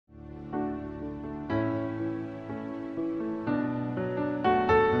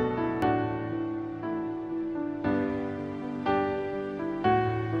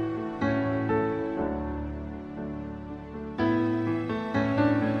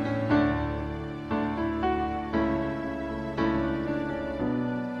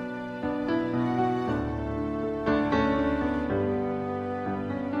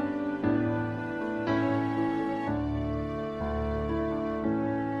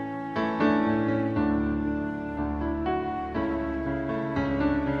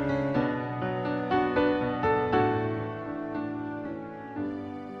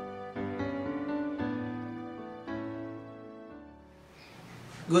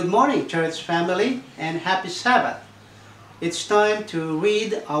Good morning, church family, and happy Sabbath. It's time to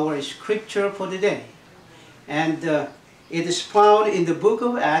read our scripture for the day. And it is found in the book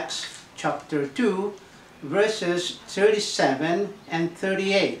of Acts, chapter 2, verses 37 and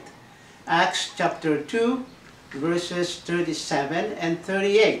 38. Acts chapter 2, verses 37 and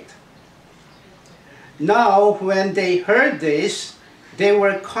 38. Now, when they heard this, they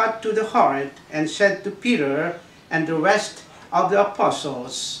were cut to the heart and said to Peter and the rest of the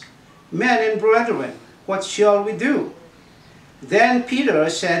apostles, "Men and brethren, what shall we do?" Then Peter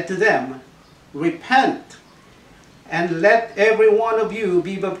said to them, "Repent, and let every one of you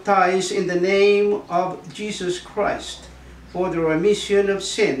be baptized in the name of Jesus Christ for the remission of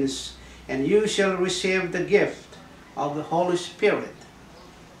sins, and you shall receive the gift of the Holy Spirit."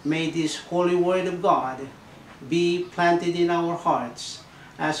 May this holy word of God be planted in our hearts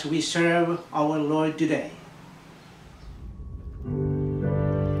as we serve our Lord today.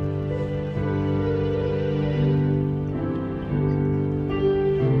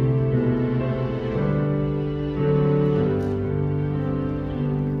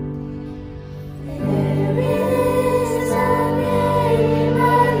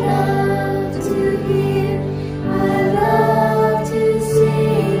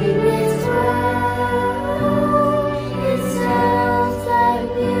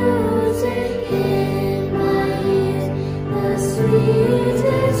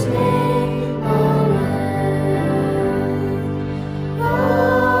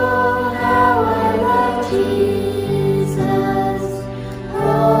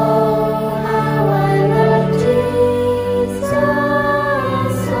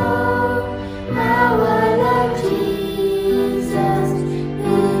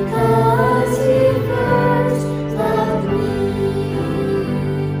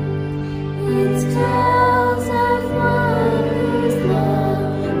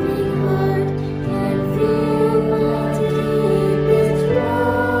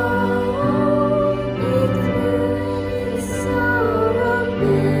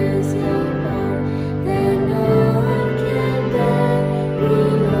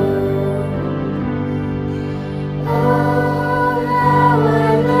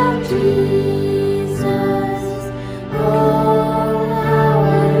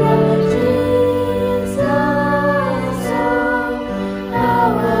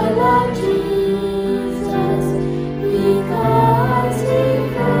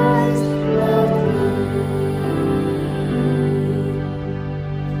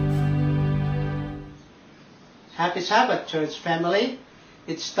 Happy Sabbath, church family.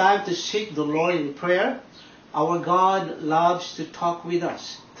 It's time to seek the Lord in prayer. Our God loves to talk with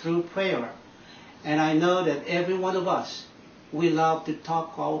us through prayer. And I know that every one of us, we love to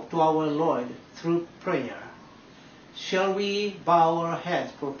talk to our Lord through prayer. Shall we bow our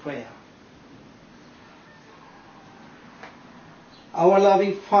heads for prayer? Our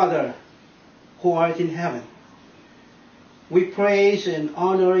loving Father, who art in heaven, we praise and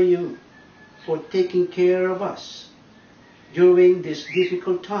honor you for taking care of us during these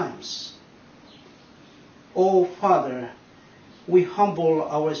difficult times. Oh Father, we humble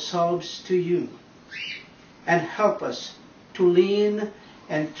ourselves to you and help us to lean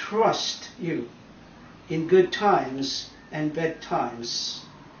and trust you in good times and bad times.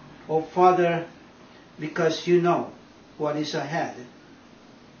 Oh Father, because you know what is ahead.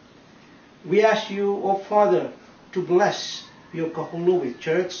 We ask you, oh Father, to bless your Kahului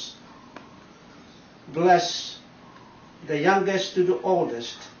church. Bless the youngest to the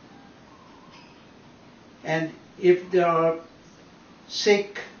oldest. And if there are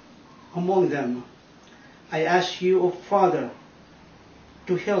sick among them, I ask you, O Father,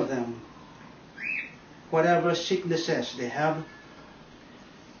 to heal them, whatever sicknesses they have.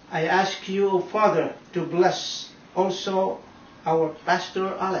 I ask you, O Father, to bless also our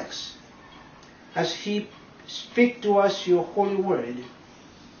Pastor Alex, as he speaks to us your holy word.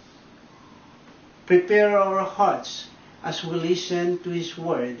 Prepare our hearts as we listen to his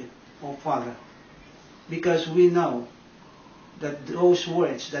word, O Father, because we know that those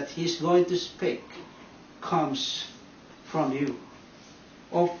words that he's going to speak comes from you.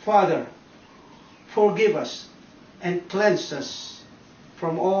 O Father, forgive us and cleanse us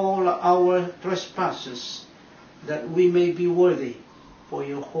from all our trespasses, that we may be worthy for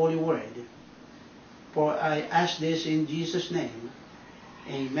your holy word. For I ask this in Jesus' name.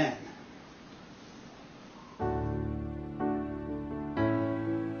 Amen.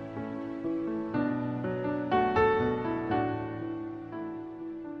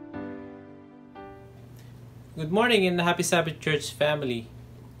 Good morning in the Happy Sabbath Church family.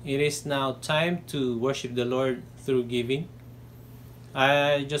 It is now time to worship the Lord through giving.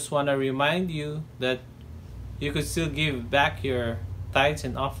 I just want to remind you that you could still give back your tithes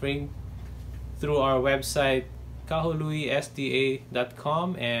and offering through our website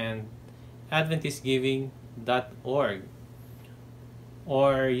kahuluisda.com and adventistgiving.org,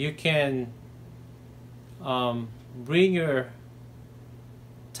 or you can bring your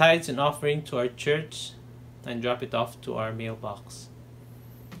tithes and offering to our church and drop it off to our mailbox.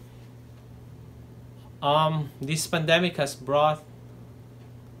 This pandemic has brought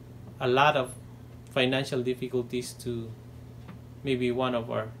a lot of financial difficulties to maybe one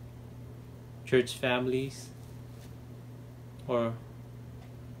of our church families, or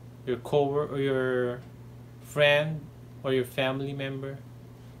your coworker, or your friend, or your family member.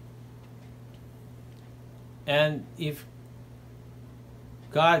 And if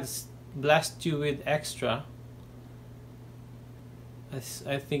God's blessed you with extra, I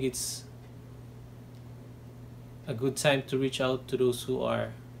think it's a good time to reach out to those who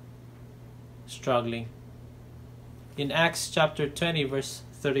are struggling. In Acts chapter 20 verse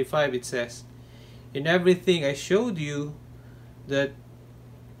 35 it says, "In everything I showed you that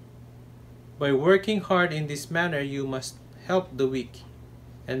by working hard in this manner you must help the weak,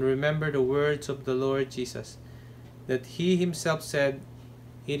 and remember the words of the Lord Jesus, that he himself said,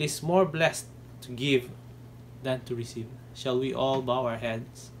 it is more blessed to give than to receive." Shall we all bow our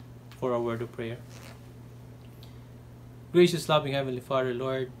heads for a word of prayer? Gracious, loving Heavenly Father,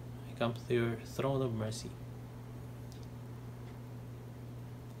 Lord, I come to your throne of mercy.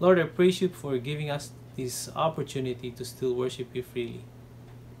 Lord, I praise you for giving us this opportunity to still worship you freely.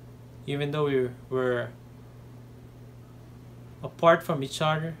 Even though we're apart from each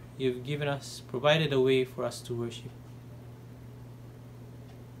other, you've provided a way for us to worship.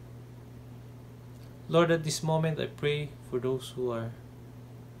 Lord, at this moment I pray for those who are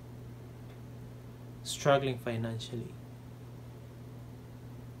struggling financially.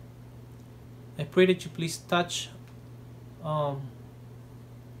 I pray that you please touch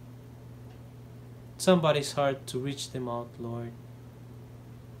somebody's heart to reach them out, Lord.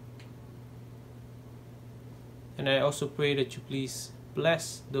 And I also pray that you please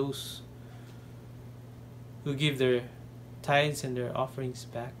bless those who give their tithes and their offerings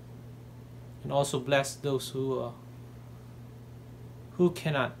back, and also bless those who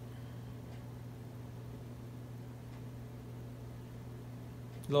cannot.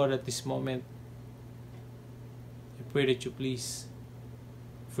 Lord, at this moment, I pray that you please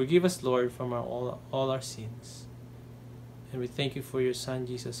forgive us, Lord, from all our sins. And we thank you for your Son,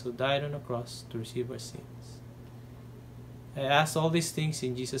 Jesus, who died on the cross to receive our sins. I ask all these things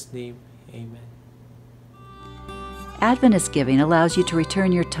in Jesus' name. Amen. Adventist Giving allows you to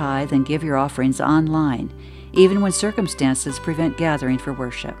return your tithe and give your offerings online, even when circumstances prevent gathering for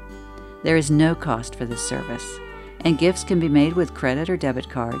worship. There is no cost for this service, and gifts can be made with credit or debit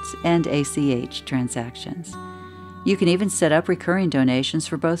cards and ACH transactions. You can even set up recurring donations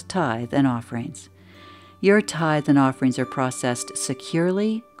for both tithe and offerings. Your tithe and offerings are processed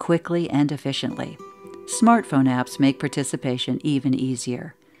securely, quickly, and efficiently. Smartphone apps make participation even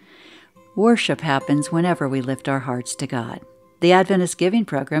easier. Worship happens whenever we lift our hearts to God. The Adventist Giving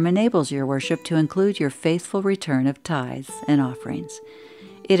Program enables your worship to include your faithful return of tithes and offerings.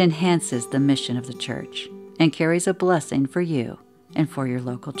 It enhances the mission of the church and carries a blessing for you and for your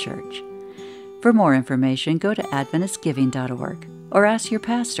local church. For more information, go to adventistgiving.org or ask your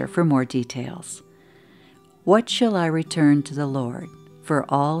pastor for more details. What shall I return to the Lord for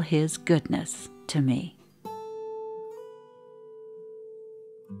all his goodness to me?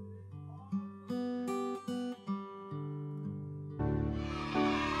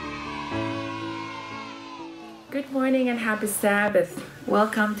 Good morning and happy Sabbath.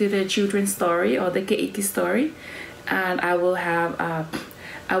 Welcome to the children's story or the Keiki story. And I will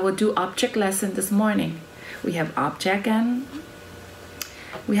do object lesson this morning. We have object and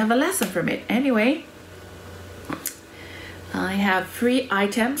we have a lesson from it. Anyway, I have 3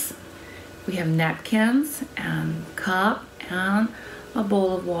 items. We have napkins and cup and a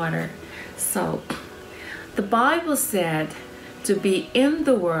bowl of water. So the Bible said to be in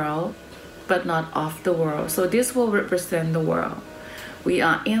the world but not of the world. So this will represent the world. We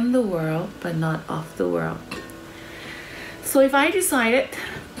are in the world but not of the world. So if I decided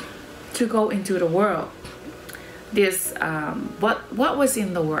to go into the world, this what was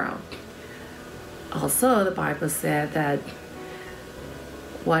in the world? Also, the Bible said that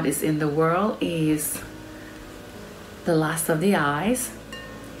what is in the world is the lust of the eyes,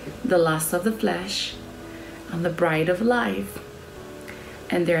 the lust of the flesh, and the pride of life.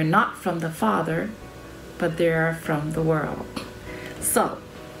 And they're not from the Father, but they are from the world. So,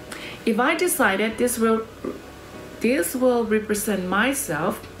 if I decided this will this will represent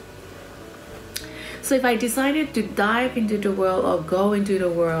myself. So if I decided to dive into the world or go into the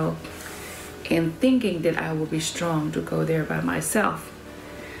world and thinking that I will be strong to go there by myself.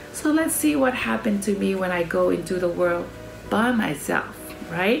 So let's see what happened to me when I go into the world by myself,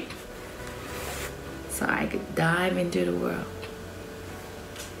 right? So I could dive into the world.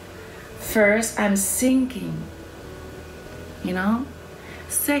 First, I'm sinking, you know.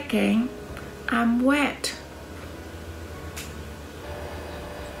 Second, I'm wet.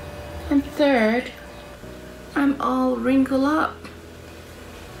 And third, I'm all wrinkled up.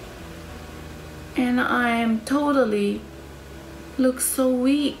 And I'm totally look so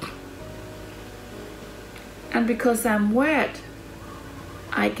weak. And because I'm wet,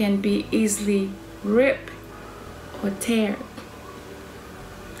 I can be easily ripped or tear.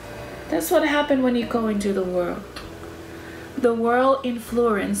 That's what happened when you go into the world. The world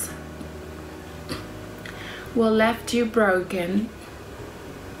influence will left you broken,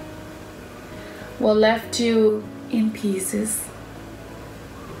 will left you in pieces.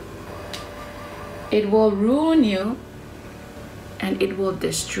 It will ruin you and it will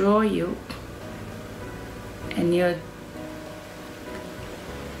destroy you, and you're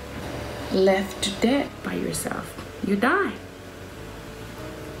left to dead by yourself. You die.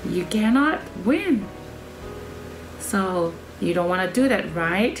 You cannot win. So you don't want to do that,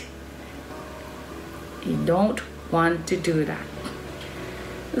 right? You don't want to do that.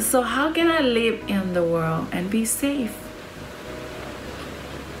 So how can I live in the world and be safe?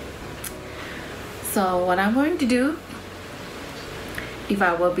 So what I'm going to do, if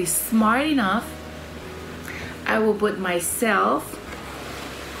I will be smart enough, I will put myself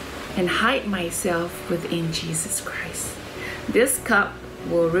and hide myself within Jesus Christ. This cup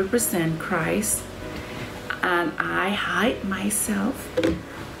will represent Christ, and I hide myself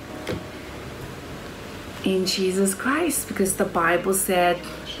in Jesus Christ, because the Bible said,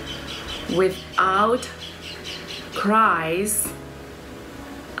 without Christ,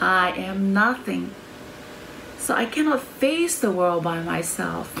 I am nothing. So I cannot face the world by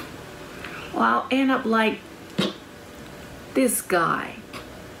myself, or I'll end up like this guy.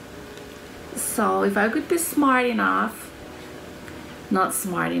 So if I could be smart enough, not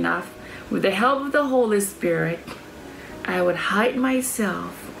smart enough, with the help of the Holy Spirit, I would hide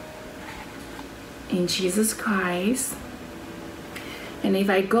myself in Jesus Christ. And if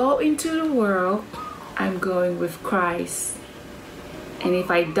I go into the world, I'm going with Christ. And if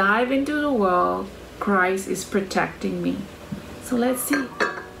I dive into the world, Christ is protecting me. So let's see.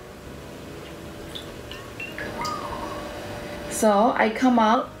 So I come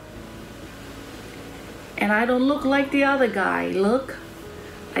out and I don't look like the other guy. Look,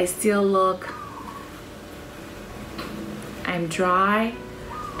 I still look. I'm dry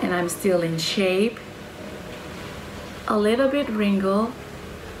and I'm still in shape. A little bit wrinkled,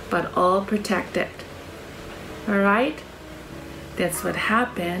 but all protected. All right? That's what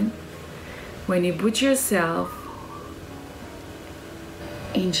happened when you put yourself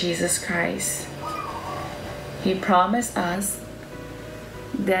in Jesus Christ. He promised us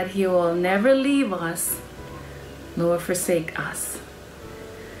that He will never leave us nor forsake us.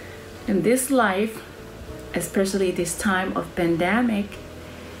 In this life, especially this time of pandemic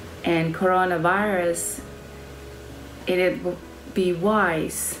and coronavirus, it would be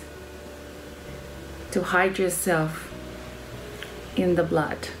wise to hide yourself in the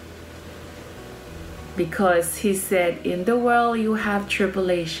blood. Because He said, in the world you have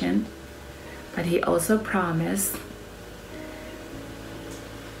tribulation, but He also promised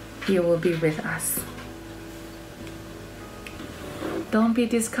He will be with us. Don't be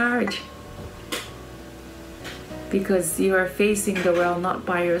discouraged, because you are facing the world not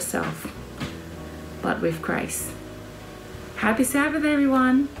by yourself, but with Christ. Happy Sabbath,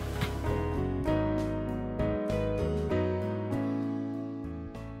 everyone.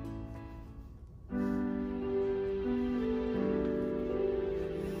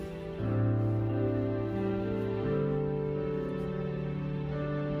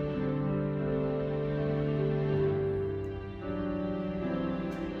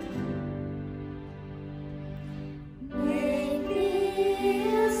 Make me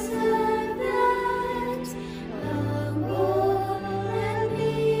a servant of more than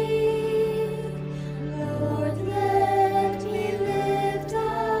me.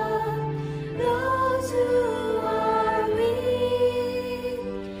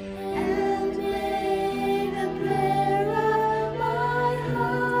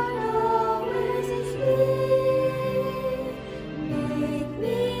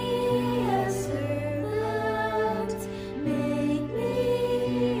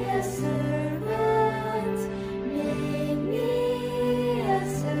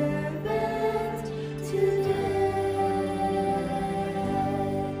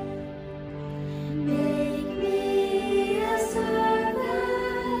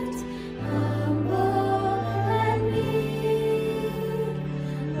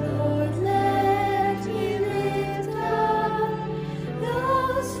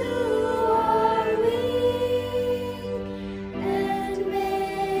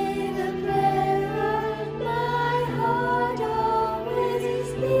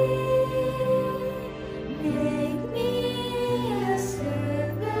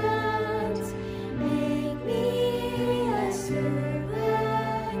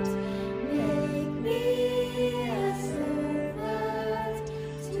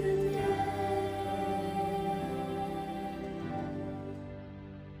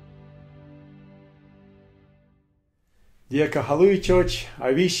 Dear Kahului Church,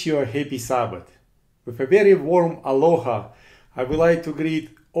 I wish you a happy Sabbath. With a very warm aloha, I would like to greet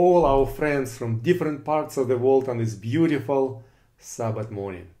all our friends from different parts of the world on this beautiful Sabbath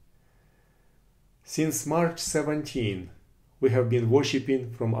morning. Since March 17, we have been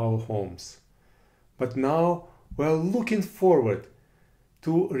worshiping from our homes. But now we are looking forward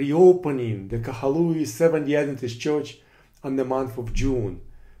to reopening the Kahului Seventh-day Adventist Church on the month of June,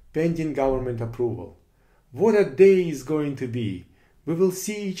 pending government approval. What a day is going to be. We will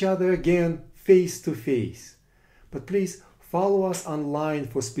see each other again face to face. But please follow us online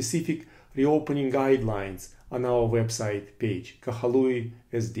for specific reopening guidelines on our website page,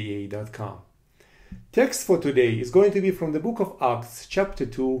 kahaluisda.com. Text for today is going to be from the book of Acts, chapter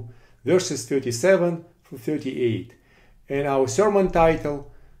 2, verses 37 through 38. And our sermon title,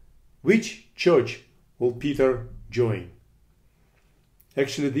 Which Church Will Peter Join?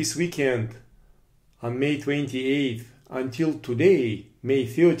 Actually, this weekend, on May 28th until today, May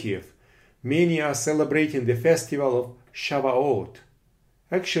 30th, many are celebrating the festival of Shavuot.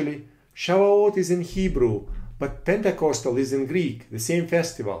 Actually, Shavuot is in Hebrew, but Pentecostal is in Greek, the same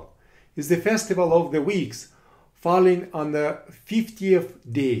festival. It's the festival of the weeks, falling on the 50th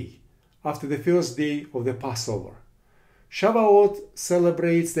day after the first day of the Passover. Shavuot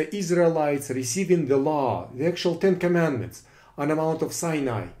celebrates the Israelites receiving the law, the actual 10 Commandments, on the Mount of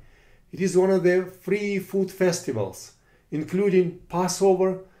Sinai. It is one of the free food festivals, including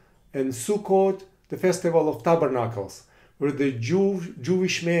Passover and Sukkot, the festival of tabernacles, where the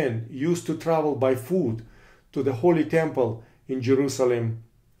Jewish men used to travel by foot to the Holy Temple in Jerusalem,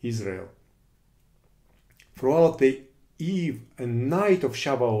 Israel. Throughout the eve and night of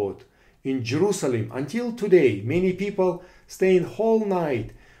Shavuot in Jerusalem until today, many people stay in whole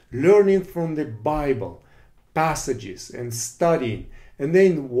night learning from the Bible, passages and studying, and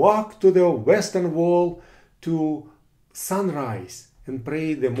then walk to the western wall to sunrise and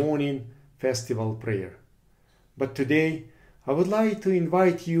pray the morning festival prayer. But today, I would like to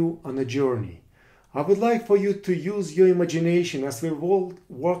invite you on a journey. I would like for you to use your imagination as we all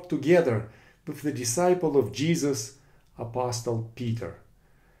walk together with the disciple of Jesus, Apostle Peter.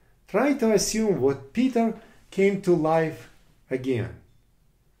 Try to assume what Peter came to life again,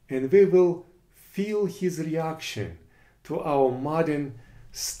 and we will feel his reaction to our modern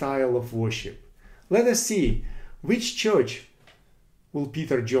style of worship. Let us see which church will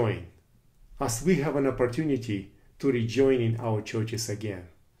Peter join, as we have an opportunity to rejoin in our churches again.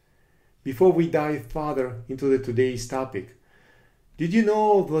 Before we dive further into today's topic, did you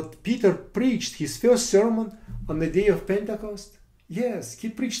know that Peter preached his first sermon on the day of Pentecost? Yes, he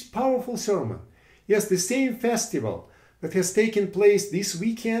preached powerful sermon. Yes, the same festival that has taken place this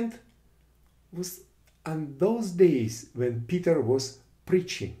weekend was on those days when Peter was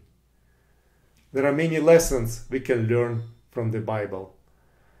preaching. There are many lessons we can learn from the Bible.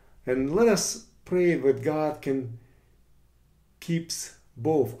 And let us pray that God can keep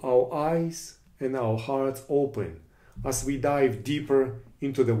both our eyes and our hearts open as we dive deeper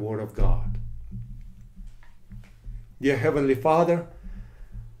into the Word of God. Dear Heavenly Father,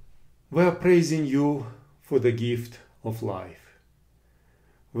 we are praising you for the gift of life.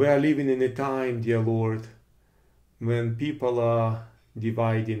 We are living in a time, dear Lord, when people are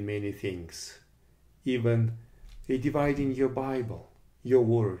dividing many things. Even they dividing your Bible, your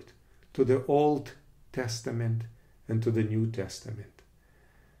Word, to the Old Testament and to the New Testament.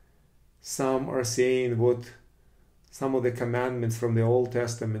 Some are saying what some of the commandments from the Old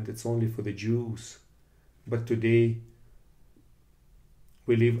Testament, it's only for the Jews. But today,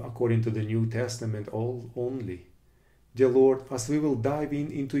 we live according to the New Testament only. Dear Lord, as we will dive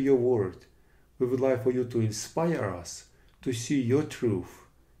into your word, we would like for you to inspire us to see your truth.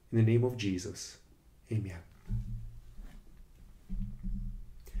 In the name of Jesus, amen.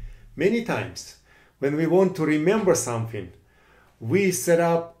 Many times, when we want to remember something, we set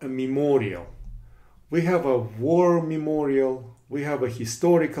up a memorial. We have a war memorial, we have a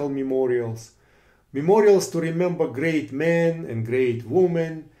historical memorials to remember great men and great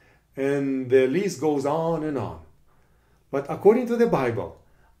women, and the list goes on and on. But according to the Bible,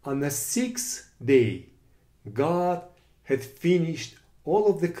 on the 6th day, God had finished all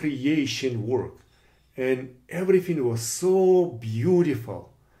of the creation work, and everything was so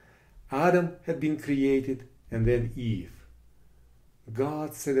beautiful. Adam had been created, and then Eve.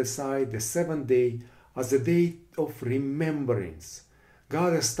 God set aside the 7th day as a day of remembrance.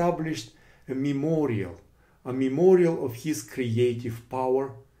 God established a memorial of his creative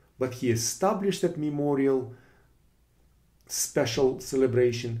power, but he established that memorial special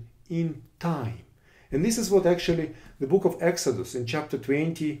celebration in time. And this is what actually the book of Exodus in chapter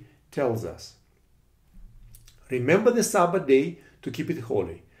 20 tells us. Remember the Sabbath day to keep it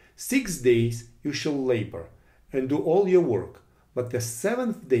holy. 6 days you shall labor and do all your work, but the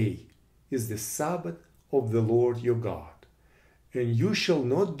 7th day is the Sabbath of the Lord your God. And you shall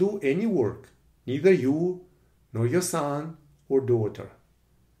not do any work, neither you, nor your son or daughter.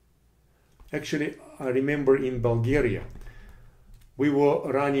 Actually, I remember in Bulgaria, we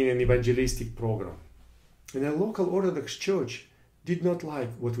were running an evangelistic program, and a local Orthodox church did not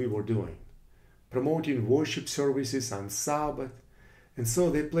like what we were doing, promoting worship services on Sabbath, and so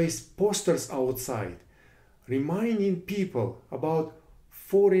they placed posters outside, reminding people about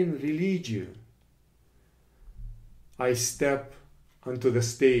foreign religion. I stepped onto the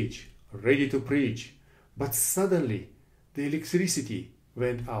stage, ready to preach, but suddenly the electricity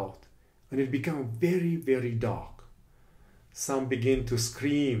went out and it became very, very dark. Some began to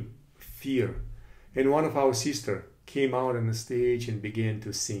scream fear, and one of our sisters came out on the stage and began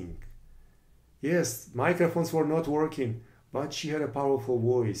to sing. Yes, microphones were not working, but she had a powerful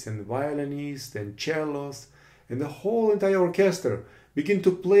voice, and violinists and cellos and the whole entire orchestra began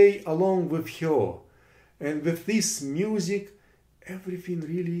to play along with her. And with this music, everything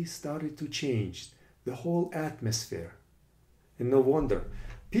really started to change, the whole atmosphere. And no wonder.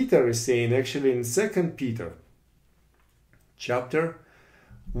 Peter is saying actually in 2 Peter chapter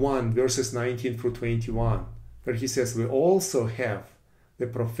 1 verses 19 through 21, where he says, we also have the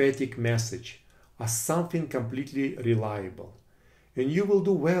prophetic message as something completely reliable, and you will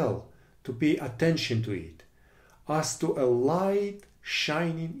do well to pay attention to it, as to a light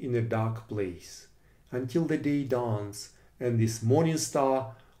shining in a dark place, until the day dawns and this morning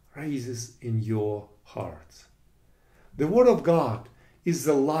star rises in your hearts. The Word of God is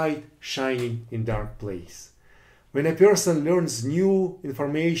the light shining in dark place. When a person learns new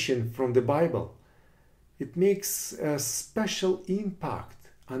information from the Bible, it makes a special impact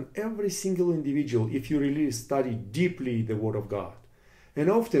on every single individual if you really study deeply the Word of God. And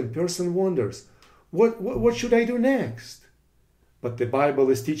often person wonders, what should I do next? But the Bible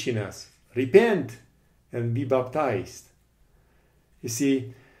is teaching us, repent and be baptized. You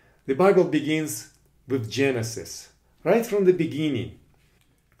see, the Bible begins with Genesis, right from the beginning,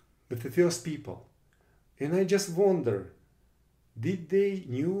 with the first people. And I just wonder, did they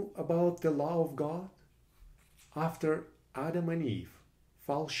knew about the law of God? After Adam and Eve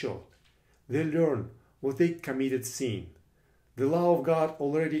fell short, they learned what they committed sin. The law of God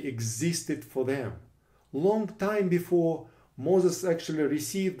already existed for them, long time before Moses actually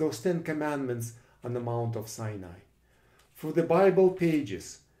received those 10 commandments on the Mount of Sinai. Through the Bible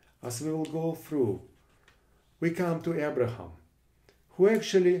pages, as we will go through, we come to Abraham, who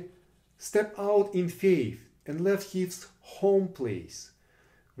actually stepped out in faith and left his home place.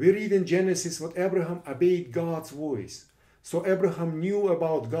 We read in Genesis what Abraham obeyed God's voice. So Abraham knew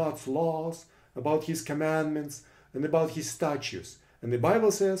about God's laws, about his commandments, and about his statutes. And the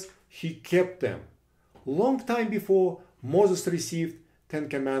Bible says he kept them. Long time before Moses received 10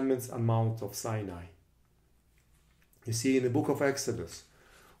 commandments on Mount of Sinai. You see, in the book of Exodus,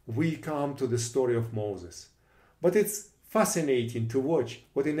 we come to the story of Moses. But it's fascinating to watch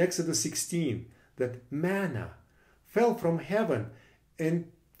what in Exodus 16, that manna fell from heaven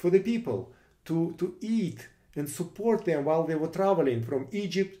and for the people to eat and support them while they were traveling from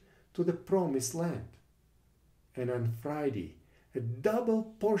Egypt to the promised land. And on Friday, a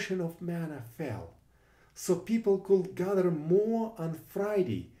double portion of manna fell, so people could gather more on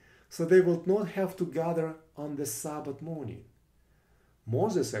Friday, so they would not have to gather on the Sabbath morning.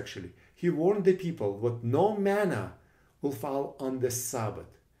 Moses actually, he warned the people that no manna will fall on the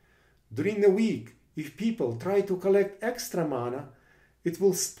Sabbath. During the week, if people try to collect extra manna, it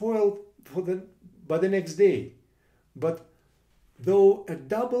will spoil by the next day. But though a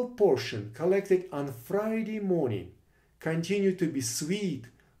double portion collected on Friday morning continued to be sweet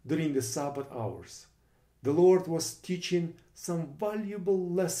during the Sabbath hours, the Lord was teaching some valuable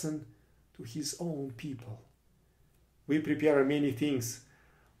lesson to his own people. We prepare many things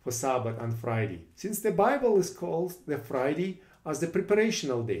for Sabbath on Friday, since the Bible is called the Friday as the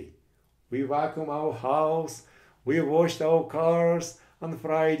preparational day. We vacuum our house, we washed our cars on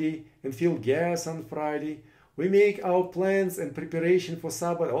Friday and fill gas on Friday. We make our plans and preparation for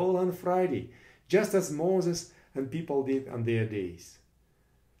Sabbath all on Friday, just as Moses and people did on their days.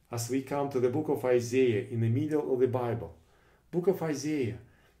 As we come to the book of Isaiah in the middle of the Bible, book of Isaiah,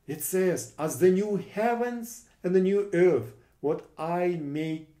 it says, as the new heavens and the new earth, what I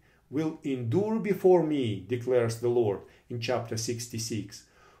make will endure before me, declares the Lord in chapter 66.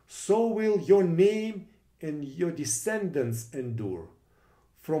 So will your name and your descendants endure,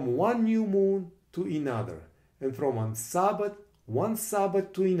 from one new moon to another, and from one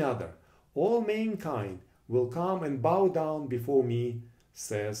Sabbath to another. All mankind will come and bow down before me,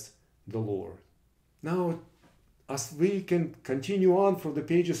 says the Lord. Now, as we can continue on from the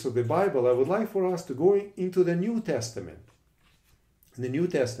pages of the Bible, I would like for us to go into the New Testament. In the New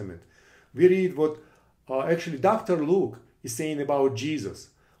Testament, we read what actually Dr. Luke is saying about Jesus.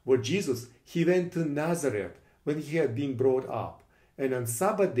 Where Jesus, he went to Nazareth when he had been brought up. And on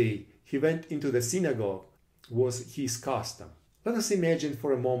Sabbath day, he went into the synagogue, was his custom. Let us imagine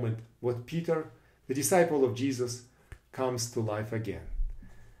for a moment what Peter, the disciple of Jesus, comes to life again.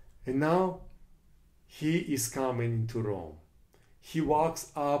 And now, he is coming into Rome. He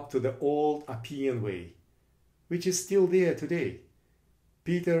walks up to the old Appian Way, which is still there today.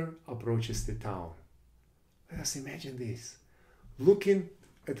 Peter approaches the town. Let us imagine this. Looking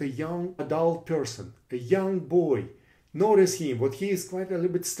at a young adult person, a young boy, notice him, but he is quite a little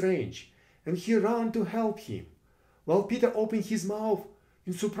bit strange, and he ran to help him. While Peter opened his mouth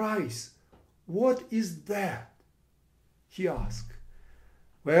in surprise. "What is that?" he asked.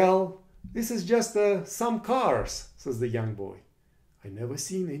 "Well, this is just some cars," says the young boy. "I never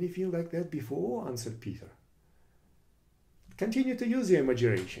seen anything like that before," answered Peter. Continue to use your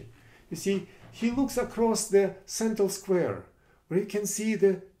imagination. You see, he looks across the central square where you can see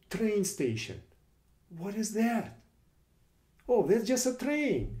the train station. What is that? Oh, that's just a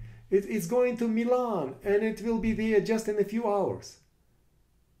train. It's going to Milan and it will be there just in a few hours.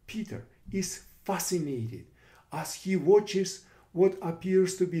 Peter is fascinated as he watches what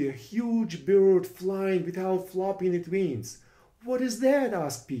appears to be a huge bird flying without flapping its wings. "What is that?"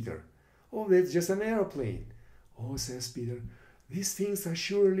 asked Peter. "Oh, that's just an airplane." "Oh," says Peter, "these things are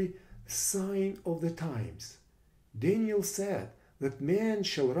surely a sign of the times. Daniel said that man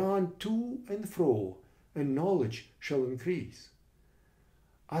shall run to and fro, and knowledge shall increase."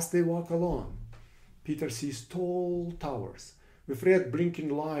 As they walk along, Peter sees tall towers with red blinking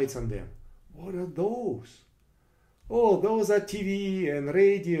lights on them. What are those? "Oh, those are TV and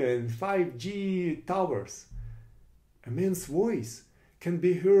radio and 5G towers." A man's voice can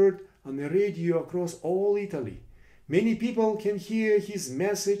be heard on the radio across all Italy. Many people can hear his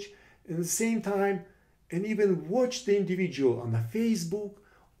message at the same time and even watch the individual on the Facebook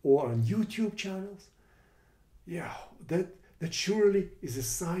or on YouTube channels. Yeah, that surely is a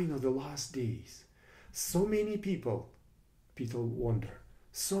sign of the last days. So many people wonder,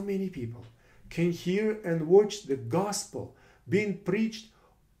 so many people can hear and watch the gospel being preached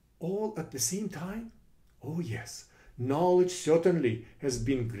all at the same time? Oh yes, knowledge certainly has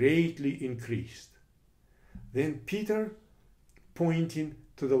been greatly increased. Then Peter, pointing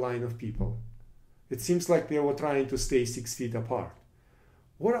to the line of people. It seems like they were trying to stay 6 feet apart.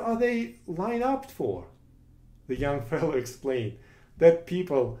 "What are they lined up for?" The young fellow explained that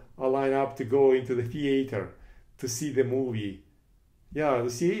people are lined up to go into the theater to see the movie. "Yeah, you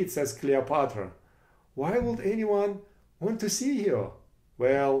see, it says Cleopatra. Why would anyone want to see her?"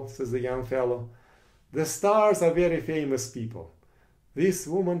 "Well," says the young fellow, "the stars are very famous people. This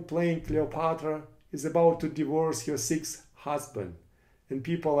woman playing Cleopatra is about to divorce her 6th husband, and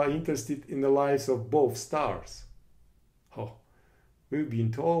people are interested in the lives of both stars." "Oh, we've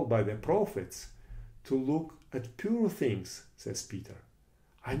been told by the prophets to look at pure things," says Peter.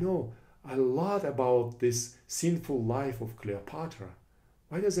 "I know a lot about this sinful life of Cleopatra.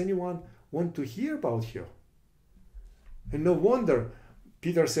 Why does anyone want to hear about her?" And no wonder,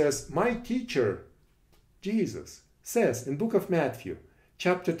 Peter says, "My teacher, Jesus, says in book of Matthew,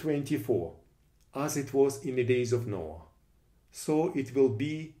 chapter 24, as it was in the days of Noah, so it will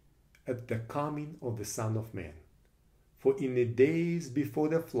be at the coming of the Son of Man. For in the days before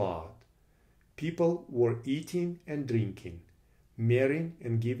the flood, people were eating and drinking, marrying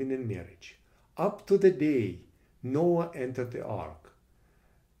and giving in marriage, up to the day Noah entered the ark.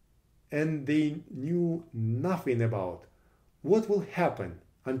 And they knew nothing about what will happen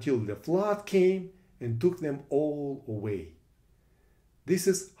until the flood came and took them all away. This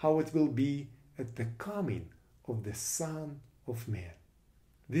is how it will be at the coming of the Son of Man."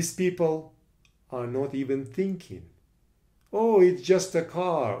 These people are not even thinking, "Oh, it's just a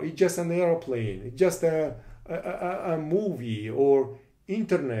car, it's just an airplane, it's just a movie or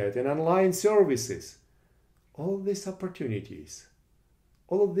internet and online services." All these opportunities,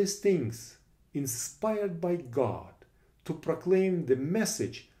 all of these things inspired by God to proclaim the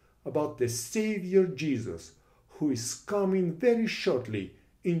message about the Savior Jesus, who is coming very shortly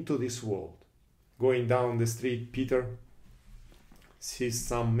into this world. Going down the street, Peter sees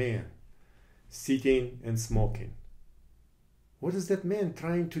some man sitting and smoking. What is that man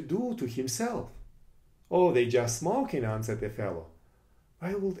trying to do to himself? "Oh, they just smoking," answered the fellow.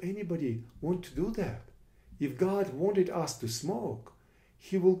 "Why would anybody want to do that? If God wanted us to smoke,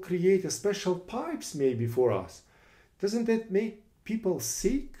 he will create a special pipes maybe for us. Doesn't that make people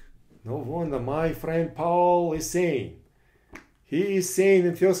sick? No wonder my friend Paul is saying. He is saying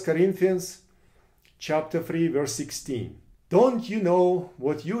in 1 Corinthians chapter 3 verse 16, don't you know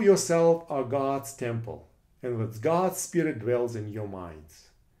what you yourself are God's temple, and that God's Spirit dwells in your minds?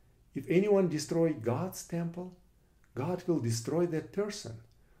 If anyone destroy God's temple, God will destroy that person,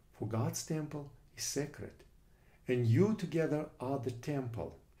 for God's temple is sacred, and you together are the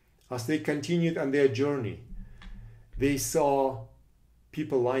temple. As they continued on their journey, they saw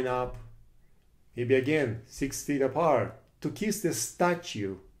people line up, maybe again 6 feet apart, to kiss the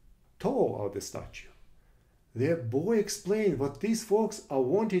statue, toe of the statue. Their boy explained what these folks are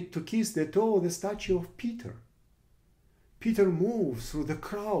wanted to kiss the toe of the statue of Peter. Peter moves through the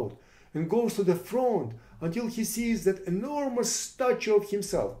crowd and goes to the front until he sees that enormous statue of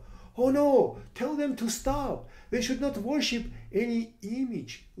himself. Oh no, tell them to stop. They should not worship any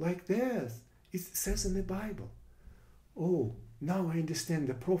image like that. It says in the Bible. Oh, now I understand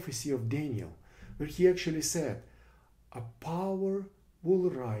the prophecy of Daniel, where he actually said, a power will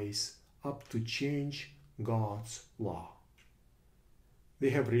rise up to change God's law.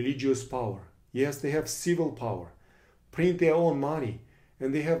 They have religious power. Yes, they have civil power. Print their own money,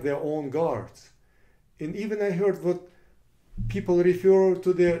 and they have their own guards. And even I heard what people refer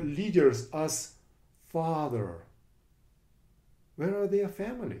to their leaders as father. Where are their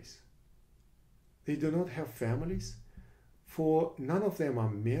families? They do not have families, for none of them are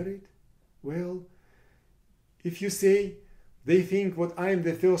married. Well, if you say they think what I am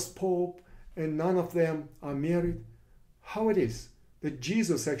the first pope and none of them are married, how it is that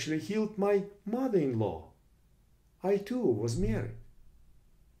Jesus actually healed my mother-in-law? I too was married.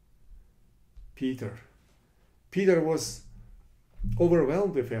 Peter was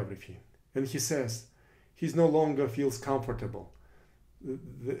overwhelmed with everything, and he says he no longer feels comfortable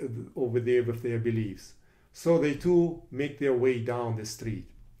over there with their beliefs. So they too make their way down the street,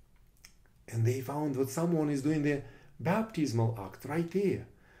 and they found that someone is doing the baptismal act right there.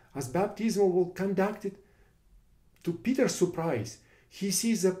 As baptismal was conducted, to Peter's surprise, he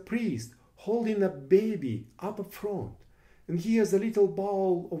sees a priest holding a baby up front, and he has a little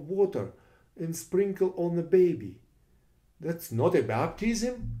bowl of water and sprinkle on the baby. That's not a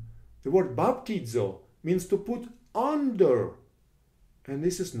baptism. The word baptizo means to put under, and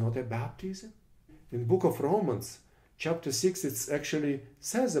this is not a baptism. In book of Romans, chapter 6, it actually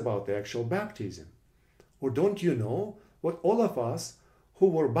says about the actual baptism. Or don't you know what all of us who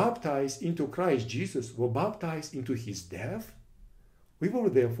were baptized into Christ Jesus were baptized into his death? We were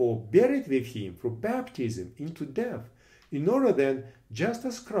therefore buried with him through baptism into death, in order then, just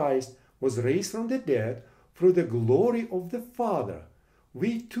as Christ was raised from the dead through the glory of the Father,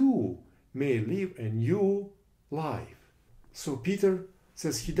 we too may live a new life. So Peter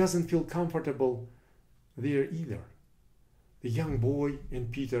says he doesn't feel comfortable there either. The young boy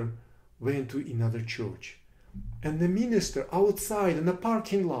and Peter went to another church, and the minister outside in the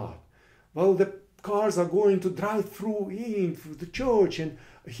parking lot, while the cars are going to drive through the church, and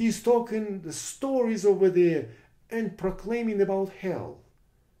he's talking the stories over there and proclaiming about hell,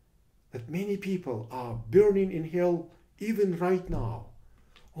 that many people are burning in hell even right now.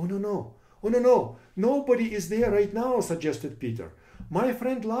 Oh no, nobody is there right now, suggested Peter. My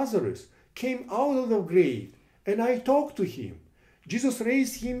friend Lazarus came out of the grave, and I talked to him. Jesus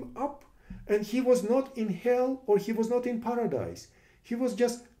raised him up, and he was not in hell or he was not in paradise. He was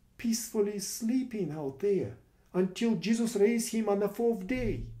just peacefully sleeping out there until Jesus raised him on the 4th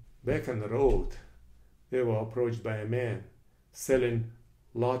day. Back on the road, they were approached by a man selling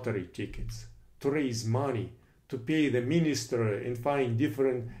lottery tickets to raise money to pay the minister and find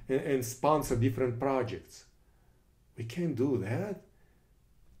different and sponsor different projects. We can't do that.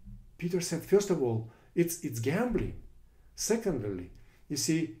 Peter said, first of all, it's gambling. Secondly, you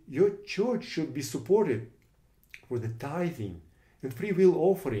see, your church should be supported with the tithing and free will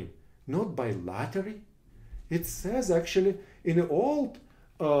offering, not by lottery. It says actually in the Old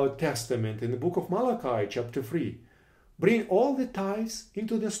Testament, in the book of Malachi, chapter 3, bring all the tithes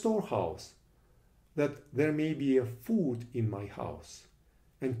into the storehouse, that there may be a food in my house.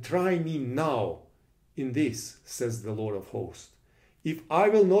 And try me now in this, says the Lord of hosts, if I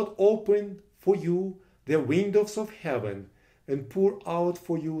will not open for you the windows of heaven and pour out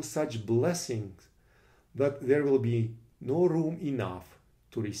for you such blessings that there will be no room enough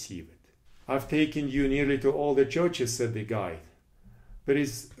to receive it. I've taken you nearly to all the churches, said the guide. There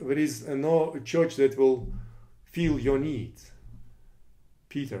is no church that will fill your needs.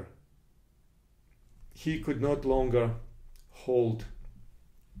 Peter, he could not longer hold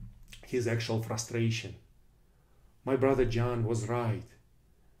his actual frustration. My brother John was right.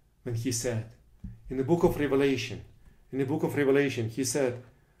 when he said, in the book of Revelation, he said,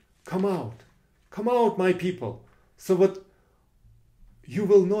 come out, my people, so that you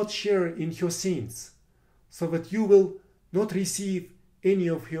will not share in your sins, so that you will not receive any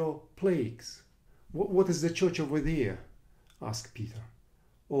of your plagues. What is the church over there? Asked Peter.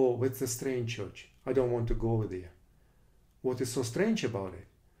 Oh, that's a strange church. I don't want to go over there. What is so strange about it?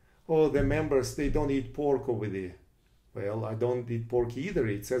 Oh, the members, they don't eat pork over there. Well, I don't eat pork either.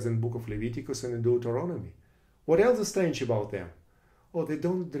 It says in the book of Leviticus and in Deuteronomy. What else is strange about them? Oh, they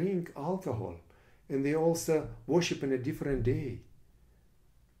don't drink alcohol. And they also worship in a different day.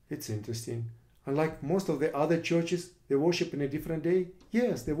 It's interesting. Unlike most of the other churches, they worship in a different day.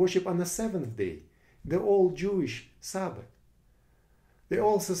 Yes, they worship on the seventh day, the old Jewish Sabbath. They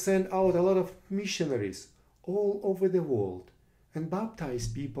also send out a lot of missionaries all over the world and baptize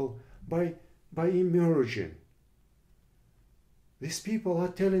people by immersion. These people are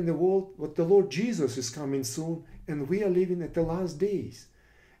telling the world what the Lord Jesus is coming soon, and we are living at the last days.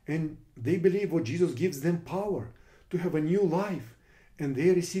 And they believe what Jesus gives them power to have a new life, and they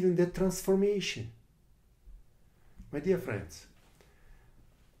are receiving that transformation. My dear friends,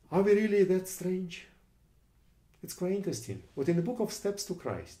 are we really that strange? It's quite interesting. But in the book of Steps to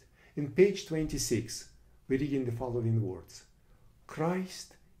Christ, in page 26, we read in the following words: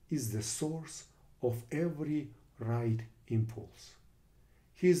 Christ is the source of every right impulse.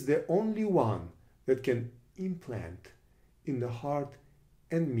 He is the only one that can implant in the heart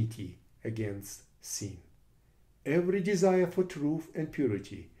enmity against sin. Every desire for truth and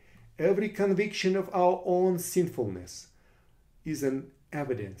purity, every conviction of our own sinfulness is an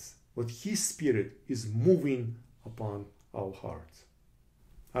evidence that His Spirit is moving upon our hearts.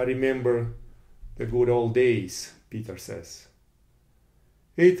 I remember the good old days, Peter says.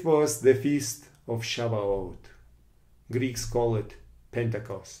 It was the feast of Shavuot. Greeks call it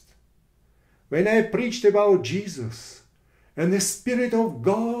Pentecost. When I preached about Jesus, and the Spirit of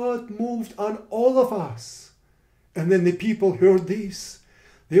God moved on all of us, and when the people heard this,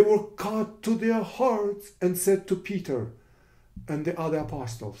 they were cut to their hearts and said to Peter and the other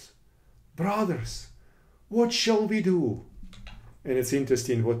apostles, "Brothers, what shall we do?" And it's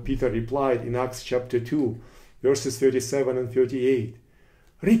interesting what Peter replied in Acts chapter 2, verses 37 and 38.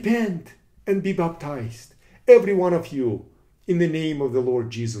 "Repent and be baptized, every one of you, in the name of the Lord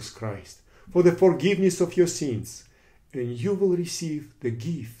Jesus Christ, for the forgiveness of your sins, and you will receive the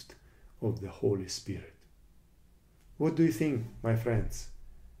gift of the Holy Spirit." What do you think, my friends?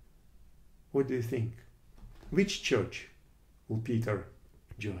 What do you think? Which church will Peter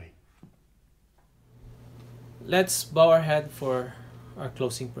join? Let's bow our head for our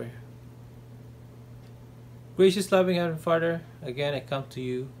closing prayer. Gracious, loving Heavenly Father, again I come to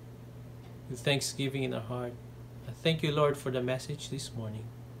you with thanksgiving in our heart. I thank you, Lord, for the message this morning.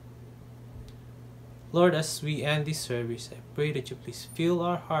 Lord, as we end this service, I pray that you please fill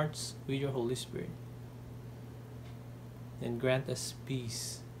our hearts with your Holy Spirit and grant us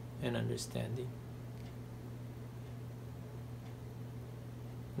peace and understanding.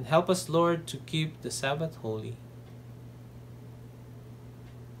 And help us, Lord, to keep the Sabbath holy.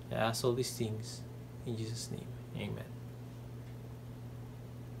 I ask all these things in Jesus' name. Amen.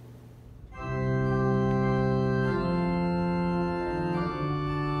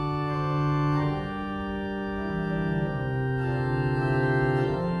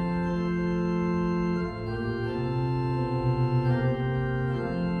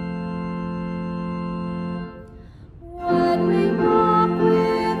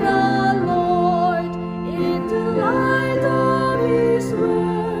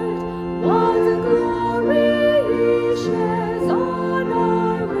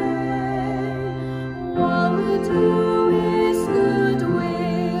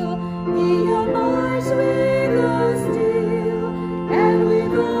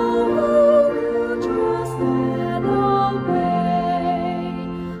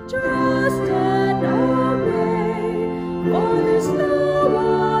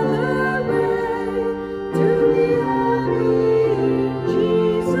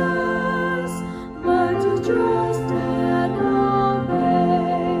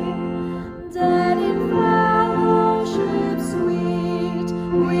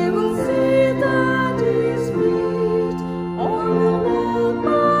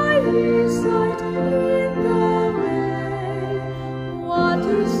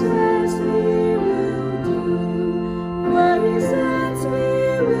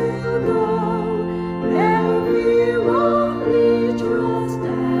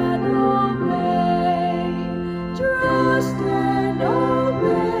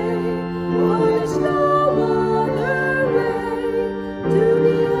 To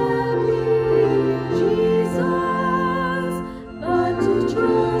be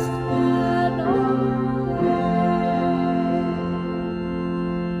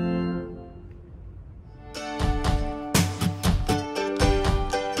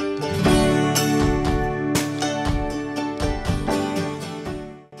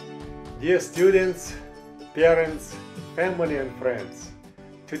Dear students, parents, family and friends,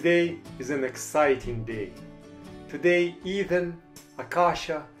 today is an exciting day. Today Ethan,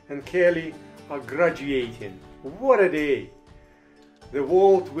 Akasha and Kelly are graduating. What a day! The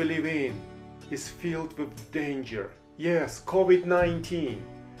world we live in is filled with danger. Yes, COVID-19,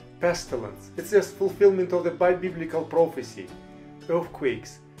 pestilence. It's just fulfillment of the biblical prophecy,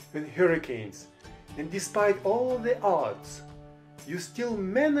 earthquakes and hurricanes. And despite all the odds, you still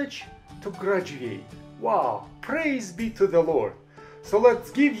manage to graduate. Wow, praise be to the Lord. So let's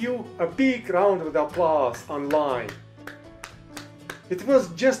give you a big round of applause online. It was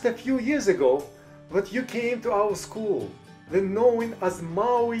just a few years ago that you came to our school, the known as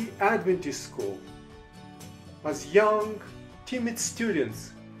Maui Adventist School. As young, timid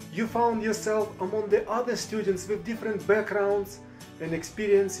students, you found yourself among the other students with different backgrounds and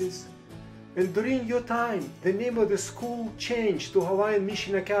experiences. And during your time, the name of the school changed to Hawaiian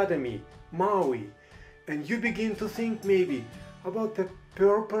Mission Academy, Maui, and you begin to think maybe about the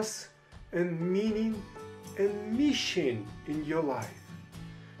purpose and meaning and mission in your life.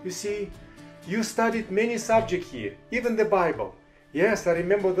 You see, you studied many subjects here, even the Bible. Yes, I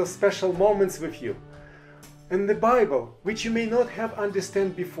remember those special moments with you. And the Bible, which you may not have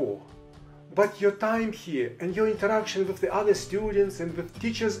understood before. But your time here and your interaction with the other students and with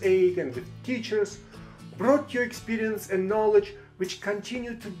teachers' aid and with teachers brought your experience and knowledge which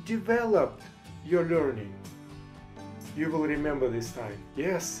continue to develop your learning. You will remember this time.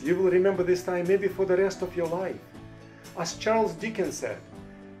 Yes, you will remember this time maybe for the rest of your life. As Charles Dickens said,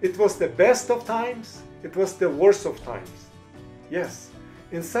 it was the best of times, it was the worst of times. Yes,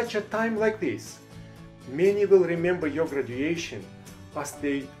 in such a time like this, many will remember your graduation as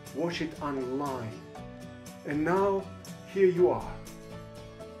they watch it online. And now, here you are,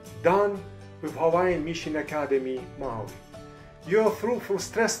 done with Hawaiian Mission Academy, Maui. You are through for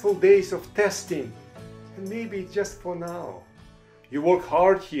stressful days of testing, and maybe just for now. You work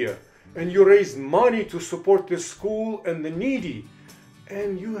hard here, and you raise money to support the school and the needy,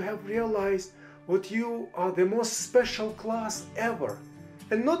 and you have realized that you are the most special class ever.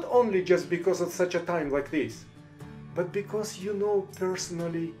 And not only just because of such a time like this, but because you know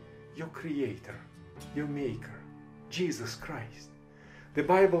personally your Creator, your Maker, Jesus Christ. The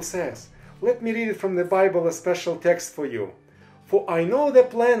Bible says, let me read it from the Bible, a special text for you. For I know the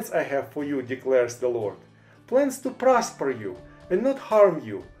plans I have for you, declares the Lord. Plans to prosper you and not harm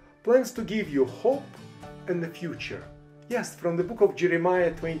you. Plans to give you hope and the future. Yes, from the book of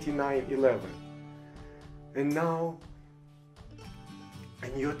Jeremiah 29:11. And now,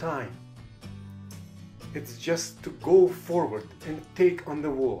 in your time, it's just to go forward and take on the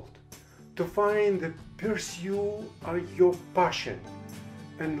world, to find the pursue your passion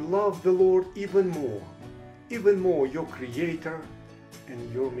and love the Lord even more your Creator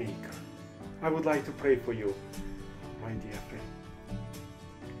and your Maker. I would like to pray for you, my dear friend.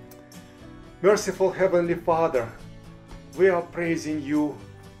 Merciful Heavenly Father, we are praising you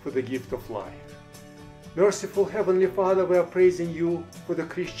for the gift of life. Merciful Heavenly Father, we are praising you for the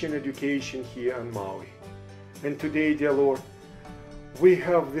Christian education here on Maui. And today, dear Lord, we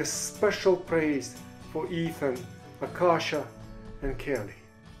have this special praise for Ethan, Akasha, and Kelly.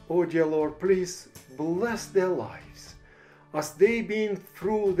 Oh, dear Lord, please bless their lives as they've been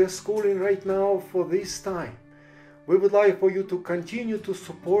through the schooling right now for this time. We would like for you to continue to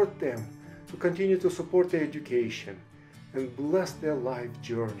support them, to continue to support their education, and bless their life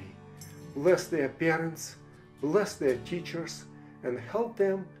journey. Bless their parents, bless their teachers, and help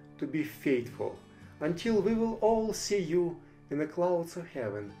them to be faithful until we will all see you in the clouds of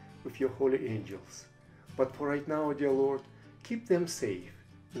heaven with your holy angels. But for right now, dear Lord, keep them safe.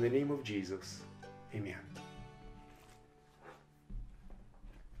 In the name of Jesus, amen.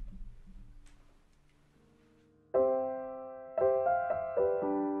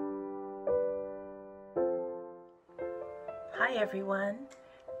 Hi everyone.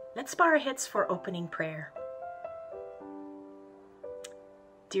 Let's bow our heads for opening prayer.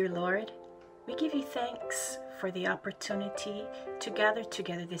 Dear Lord, we give you thanks for the opportunity to gather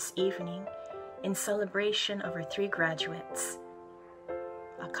together this evening in celebration of our three graduates,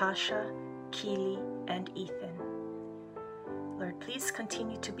 Akasha, Keely, and Ethan. Lord, please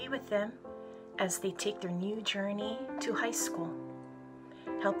continue to be with them as they take their new journey to high school.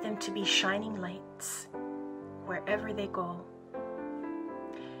 Help them to be shining lights wherever they go.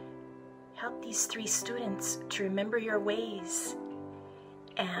 Help these three students to remember your ways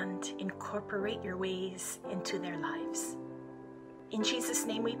and incorporate your ways into their lives. In Jesus'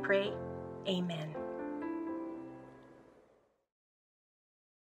 name we pray, amen.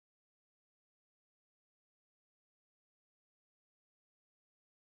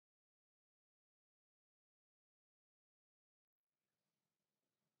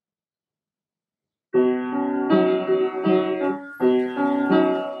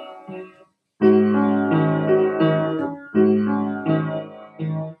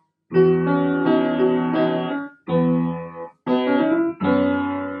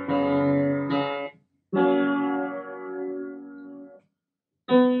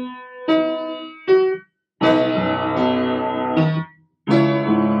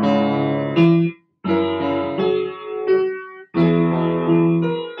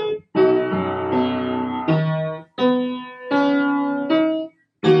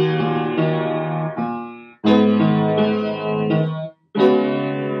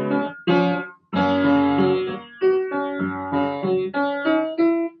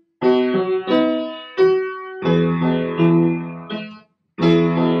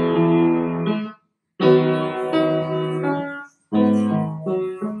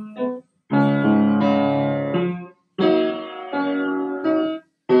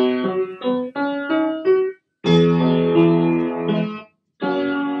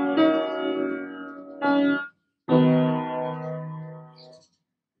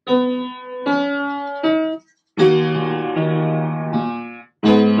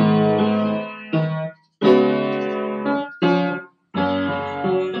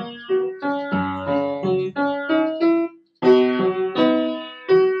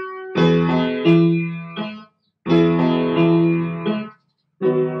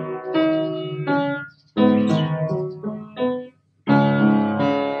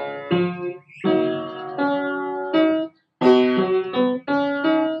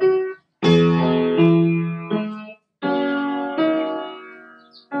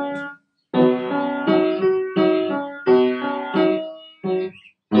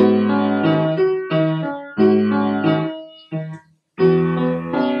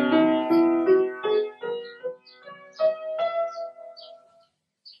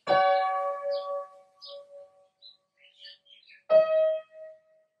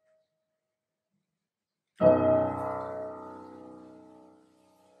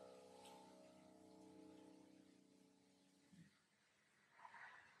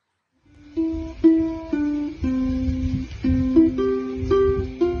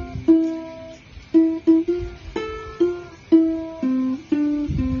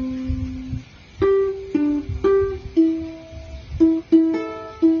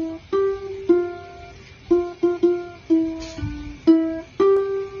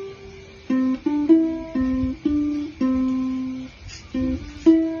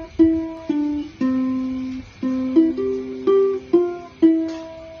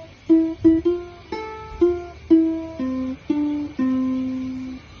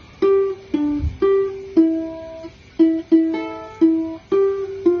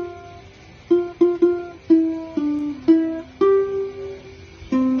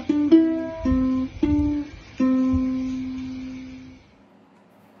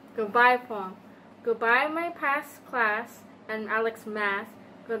 Goodbye poem. Goodbye my past class and Alex math.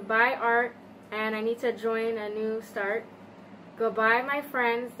 Goodbye art, and I need to join a new start. Goodbye my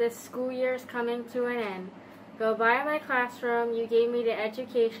friends, this school year is coming to an end. Goodbye my classroom, you gave me the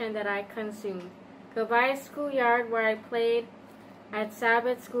education that I consumed. Goodbye schoolyard where I played at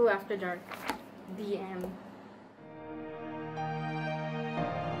Sabbath school after dark. The end.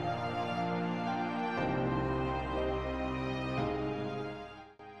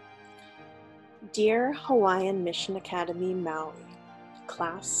 Dear Hawaiian Mission Academy Maui,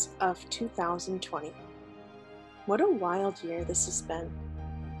 Class of 2020. What a wild year this has been.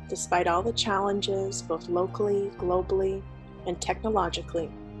 Despite all the challenges, both locally, globally, and technologically,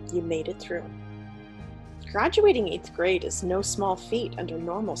 you made it through. Graduating 8th grade is no small feat under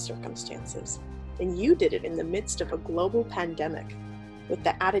normal circumstances, and you did it in the midst of a global pandemic, with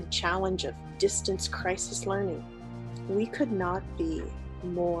the added challenge of distance crisis learning. We could not be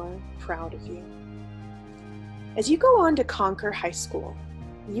more proud of you. As you go on to conquer high school,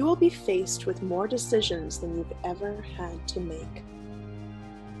 you will be faced with more decisions than you've ever had to make.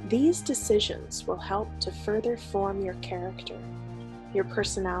 These decisions will help to further form your character, your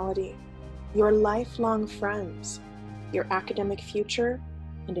personality, your lifelong friends, your academic future,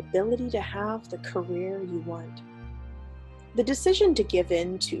 and ability to have the career you want. The decision to give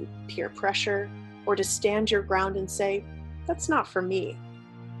in to peer pressure or to stand your ground and say, "That's not for me,"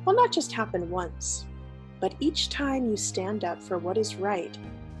 will not just happen once, but each time you stand up for what is right,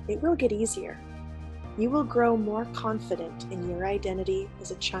 it will get easier. You will grow more confident in your identity as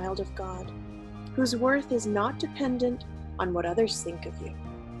a child of God, whose worth is not dependent on what others think of you.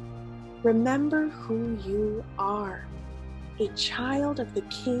 Remember who you are, a child of the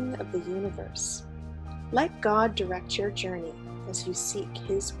King of the universe. Let God direct your journey as you seek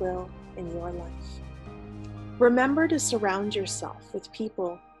His will in your life. Remember to surround yourself with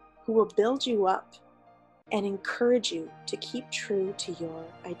people who will build you up and encourage you to keep true to your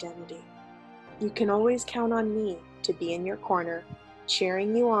identity. You can always count on me to be in your corner,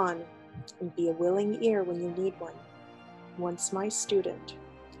 cheering you on, and be a willing ear when you need one. Once my student,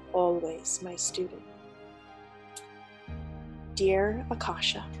 always my student. Dear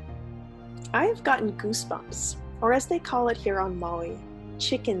Akasha, I have gotten goosebumps, or as they call it here on Maui,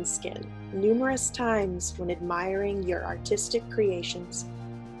 chicken skin, numerous times when admiring your artistic creations.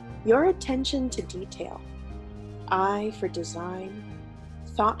 Your attention to detail, eye for design,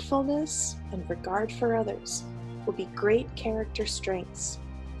 thoughtfulness, and regard for others will be great character strengths,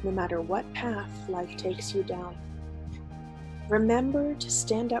 no matter what path life takes you down. Remember to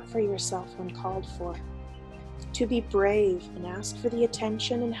stand up for yourself when called for, to be brave and ask for the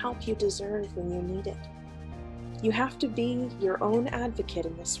attention and help you deserve when you need it. You have to be your own advocate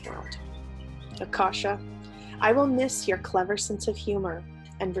in this world. Akasha, I will miss your clever sense of humor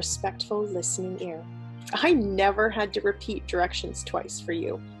and respectful listening ear. I never had to repeat directions twice for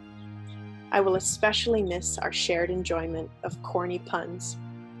you. I will especially miss our shared enjoyment of corny puns.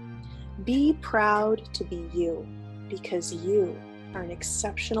 Be proud to be you, because you are an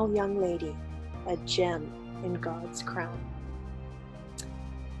exceptional young lady, a gem in God's crown.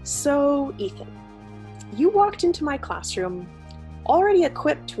 So, Ethan, you walked into my classroom already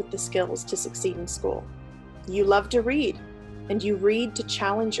equipped with the skills to succeed in school. You love to read, and you read to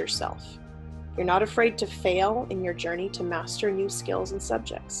challenge yourself. You're not afraid to fail in your journey to master new skills and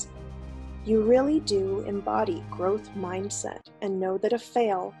subjects. You really do embody growth mindset and know that a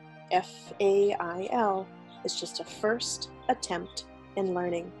fail, F-A-I-L, is just a first attempt in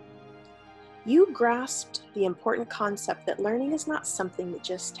learning. You grasped the important concept that learning is not something that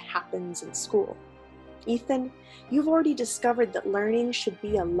just happens in school. Ethan, you've already discovered that learning should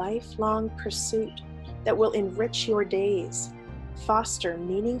be a lifelong pursuit that will enrich your days, foster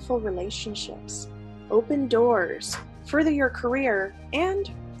meaningful relationships, open doors, further your career, and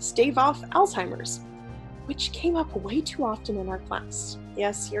stave off Alzheimer's, which came up way too often in our class.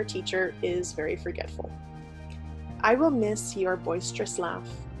 Yes, your teacher is very forgetful. I will miss your boisterous laugh,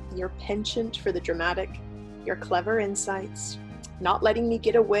 your penchant for the dramatic, your clever insights, not letting me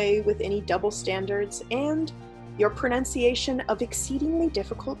get away with any double standards, and your pronunciation of exceedingly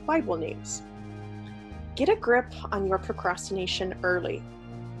difficult Bible names. Get a grip on your procrastination early.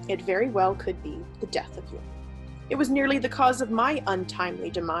 It very well could be the death of you. It was nearly the cause of my untimely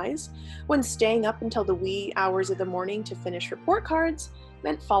demise when staying up until the wee hours of the morning to finish report cards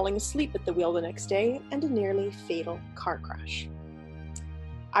meant falling asleep at the wheel the next day and a nearly fatal car crash.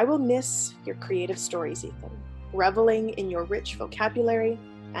 I will miss your creative stories, Ethan, reveling in your rich vocabulary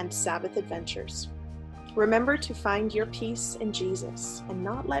and Sabbath adventures. Remember to find your peace in Jesus and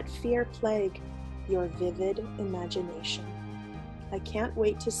not let fear plague your vivid imagination. I can't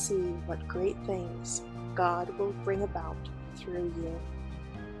wait to see what great things God will bring about through you.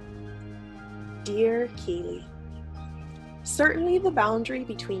 Dear Keely, certainly the boundary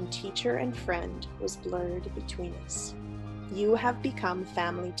between teacher and friend was blurred between us. You have become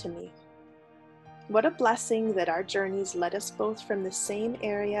family to me. What a blessing that our journeys led us both from the same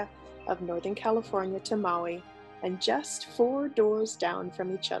area of Northern California to Maui and just 4 doors down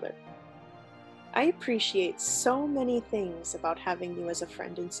from each other. I appreciate so many things about having you as a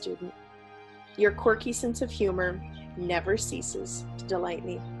friend and student. Your quirky sense of humor never ceases to delight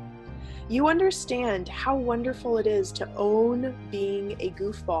me. You understand how wonderful it is to own being a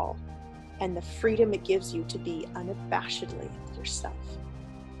goofball and the freedom it gives you to be unabashedly yourself.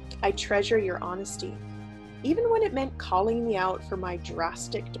 I treasure your honesty, even when it meant calling me out for my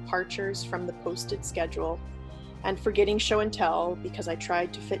drastic departures from the posted schedule and forgetting show and tell because I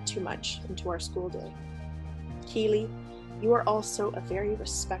tried to fit too much into our school day. Keely, you are also a very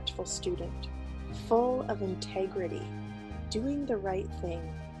respectful student, full of integrity, doing the right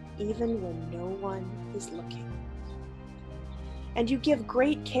thing even when no one is looking. And you give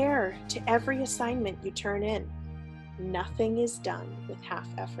great care to every assignment you turn in. Nothing is done with half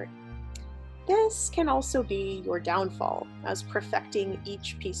effort. This can also be your downfall, as perfecting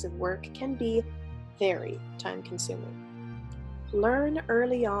each piece of work can be very time-consuming. Learn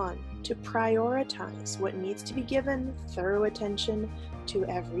early on to prioritize what needs to be given thorough attention to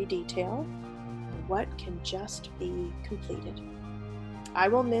every detail and what can just be completed. I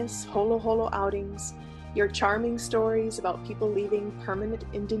will miss holo holo outings, your charming stories about people leaving permanent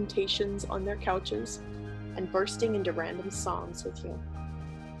indentations on their couches, and bursting into random songs with you.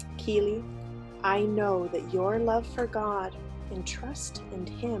 Keely, I know that your love for God and trust in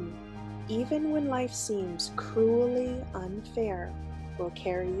Him, even when life seems cruelly unfair, will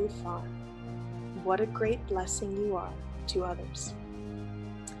carry you far. What a great blessing you are to others.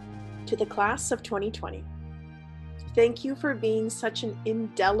 To the class of 2020, thank you for being such an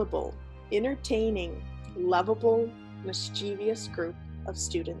indelible, entertaining, lovable, mischievous group of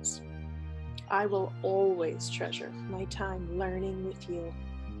students. I will always treasure my time learning with you.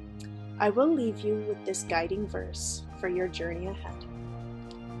 I will leave you with this guiding verse for your journey ahead.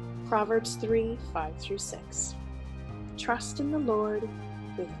 Proverbs 3:5-6. Trust in the Lord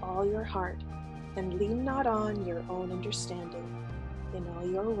with all your heart, and lean not on your own understanding. In all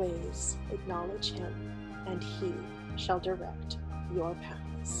your ways acknowledge Him, and He shall direct your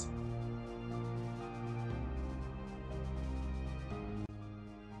paths.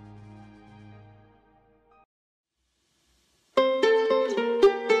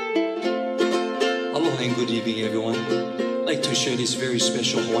 Aloha and good evening, everyone. I'd like to share this very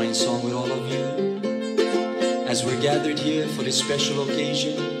special Hawaiian song with all of you. As we're gathered here for this special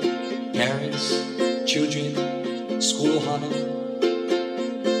occasion, parents, children, school ohana,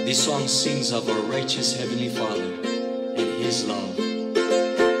 this song sings of our righteous Heavenly Father and His love.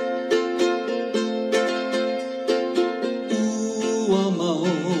 Ua mau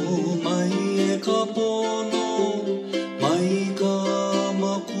mai e ka pono, mai ka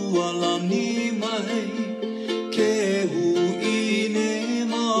makualani mai, ke huine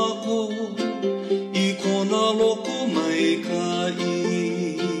mako, I kona loko mai ka I.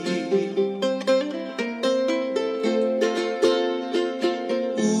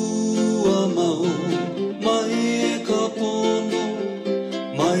 Ua mau mai e ka pono,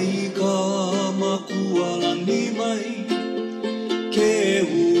 mai ka makualani mai, ke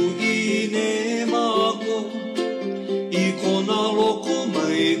huine mako, I kona loko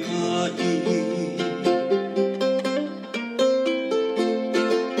mai ka I.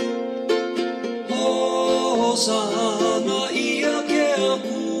 Hosana ia ke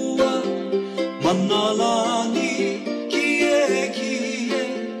akua, manalani kie kie,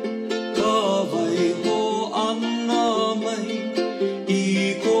 ka vai ho ana mai,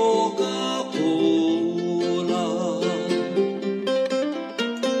 I ko ka pola.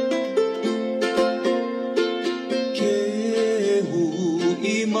 Ke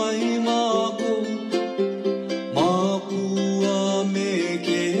hui mai mako, makua me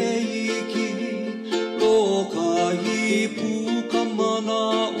ke iki, lo kahi pu ka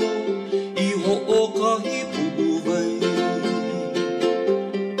manao, I ho'o kahi pu vai.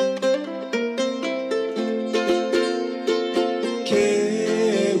 Ke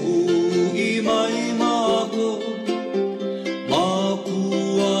hui mai mako,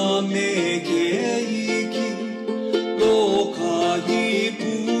 makua me ke iki, lo kahi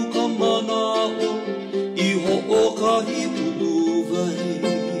pu ka manao, I ho'o kahi pu vai.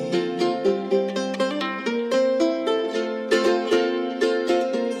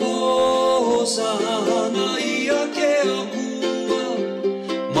 Hosana ia ke akua,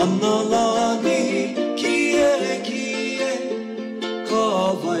 만나라니 기에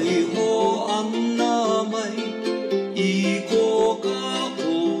가와이호 안나마이 이고가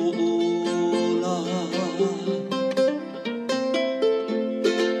보라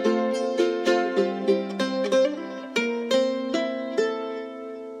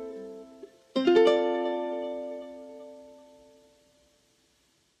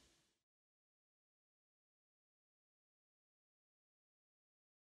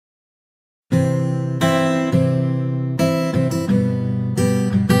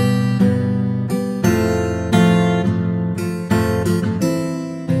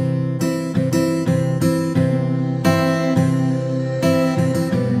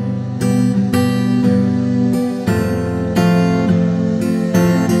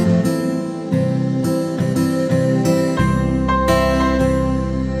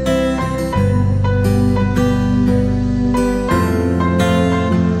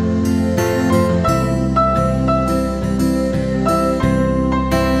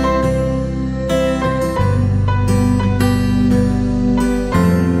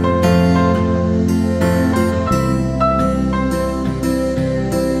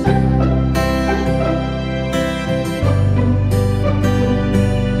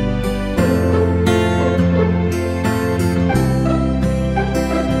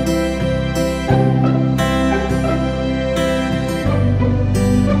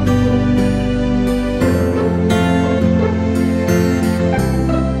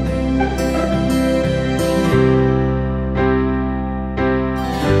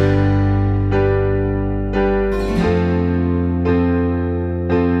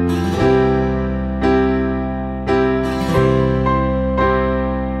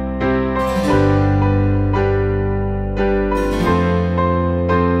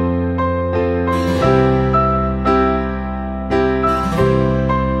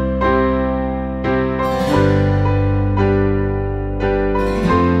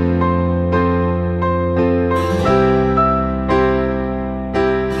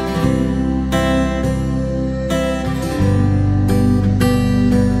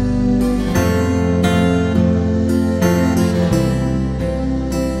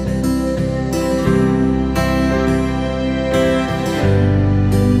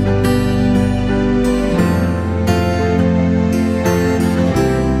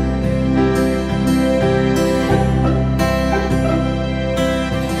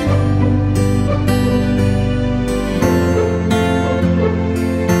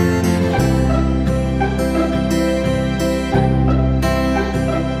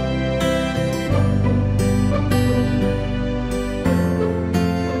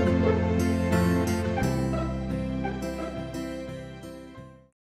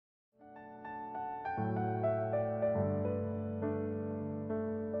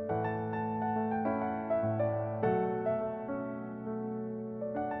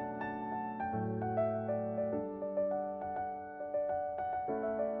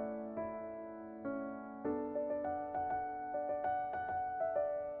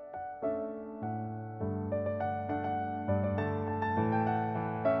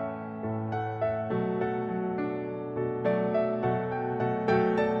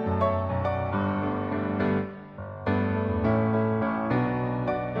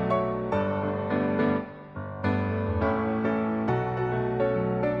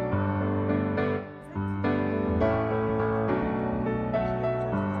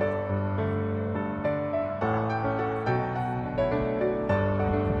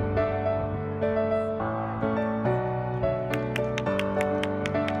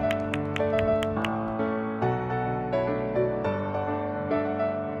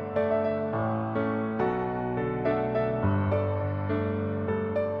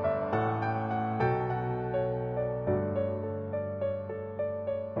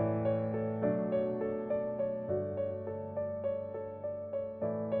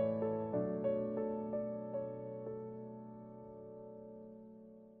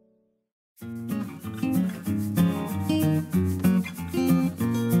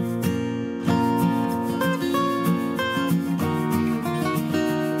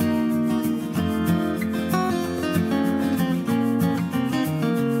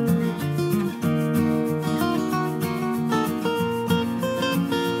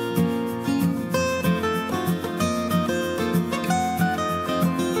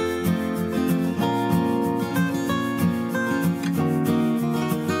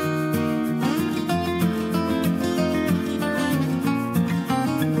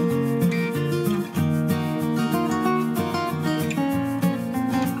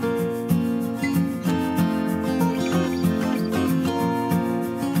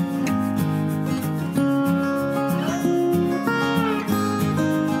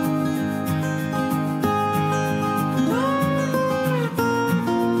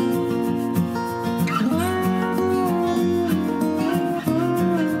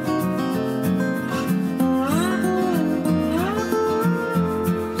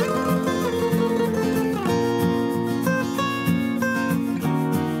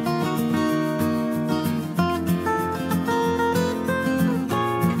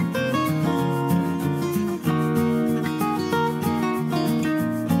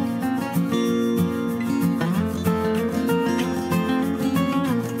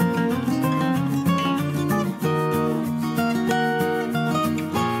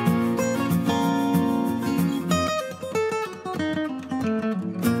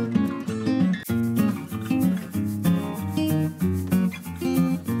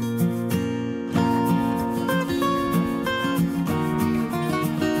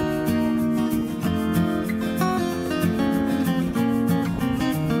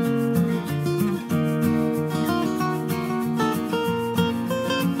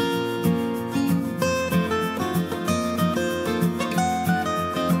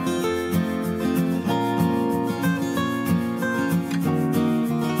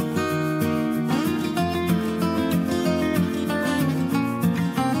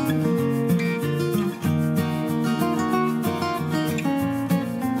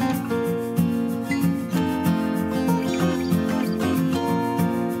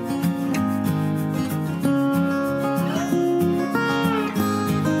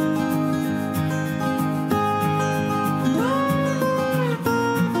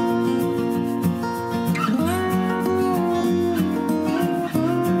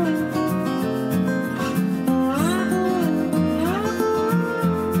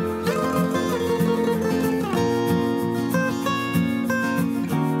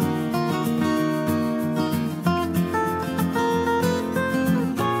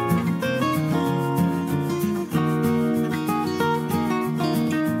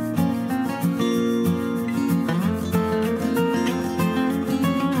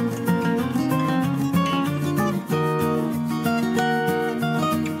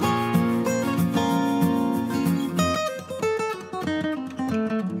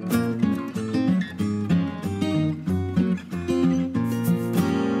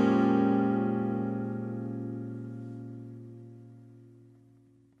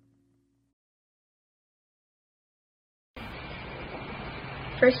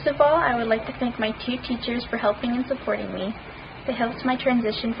First of all, I would like to thank my 2 teachers for helping and supporting me. They helped my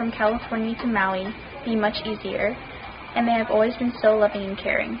transition from California to Maui be much easier, and they have always been so loving and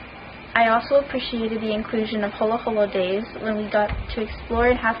caring. I also appreciated the inclusion of Holo Holo days when we got to explore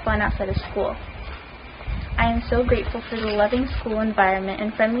and have fun outside of school. I am so grateful for the loving school environment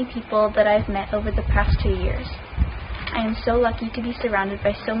and friendly people that I've met over the past 2 years. I am so lucky to be surrounded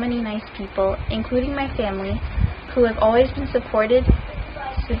by so many nice people, including my family, who have always supported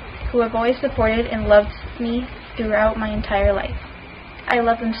and loved me throughout my entire life. I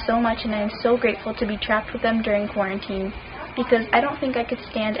love them so much, and I am so grateful to be trapped with them during quarantine, because I don't think I could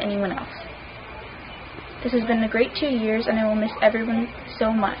stand anyone else. This has been a great 2 years, and I will miss everyone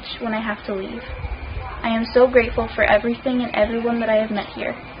so much when I have to leave. I am so grateful for everything and everyone that I have met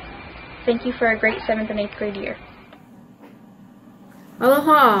here. Thank you for a great 7th and 8th grade year.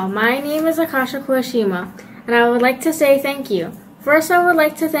 Aloha, my name is Akasha Kuashima, and I would like to say thank you. First, I would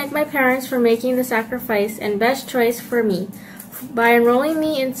like to thank my parents for making the sacrifice and best choice for me by enrolling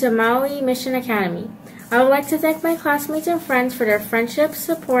me into Maui Mission Academy. I would like to thank my classmates and friends for their friendship,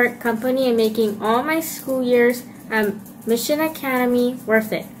 support, company, and making all my school years at Mission Academy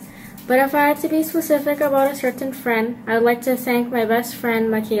worth it. But if I had to be specific about a certain friend, I would like to thank my best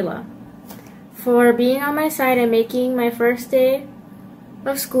friend, Michaela, for being on my side and making my first day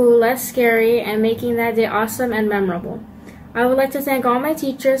of school less scary and making that day awesome and memorable. I would like to thank all my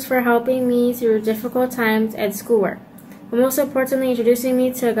teachers for helping me through difficult times at schoolwork, but most importantly introducing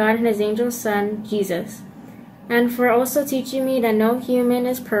me to God and His angel Son, Jesus, and for also teaching me that no human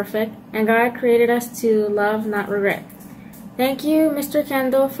is perfect and God created us to love, not regret. Thank you, Mr.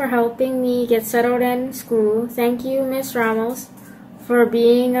 Kendall, for helping me get settled in school. Thank you, Ms. Ramos, for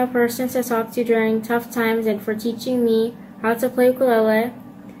being a person to talk to during tough times and for teaching me how to play ukulele,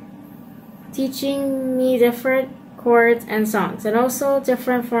 teaching me different chords and songs, and also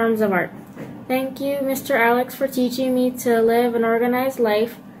different forms of art. Thank you, Mr. Alex, for teaching me to live an organized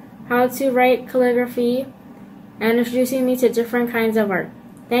life, how to write calligraphy, and introducing me to different kinds of art.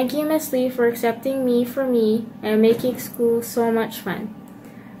 Thank you, Miss Lee, for accepting me for me and making school so much fun.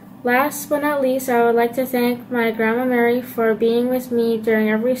 Last but not least, I would like to thank my Grandma Mary for being with me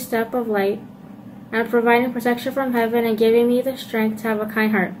during every step of life and providing protection from heaven and giving me the strength to have a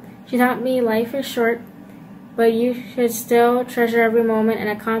kind heart. She taught me life is short, but you should still treasure every moment and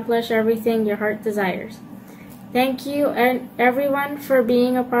accomplish everything your heart desires. Thank you and everyone for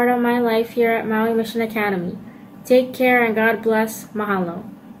being a part of my life here at Maui Mission Academy. Take care and God bless. Mahalo.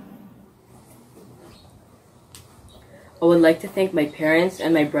 I would like to thank my parents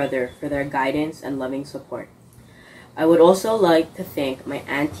and my brother for their guidance and loving support. I would also like to thank my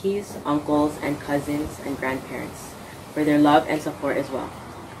aunties, uncles, and cousins and grandparents for their love and support as well.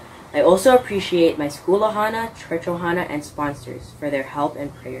 I also appreciate my school ohana, church ohana, and sponsors for their help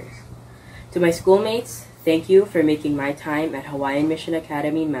and prayers. To my schoolmates, thank you for making my time at Hawaiian Mission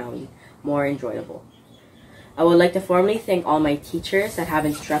Academy in Maui more enjoyable. I would like to formally thank all my teachers that have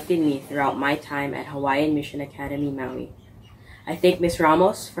instructed me throughout my time at Hawaiian Mission Academy Maui. I thank Ms.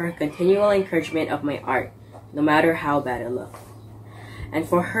 Ramos for her continual encouragement of my art, no matter how bad it looked, and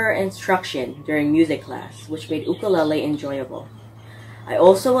for her instruction during music class, which made ukulele enjoyable. I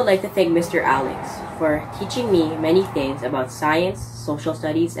also would like to thank Mr. Alex for teaching me many things about science, social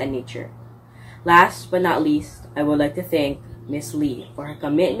studies, and nature. Last but not least, I would like to thank Ms. Lee for her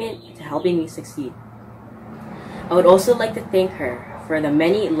commitment to helping me succeed. I would also like to thank her for the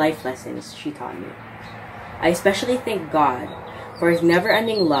many life lessons she taught me. I especially thank God for His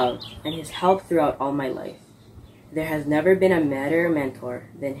never-ending love and His help throughout all my life. There has never been a better mentor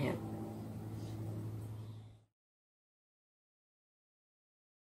than Him.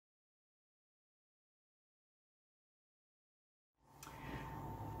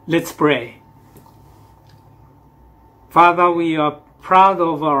 Let's pray. Father, we are proud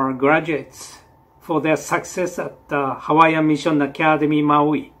of our graduates for their success at the Hawaiian Mission Academy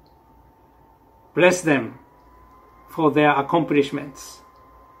Maui. Bless them for their accomplishments.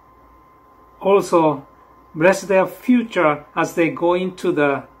 Also, bless their future as they go into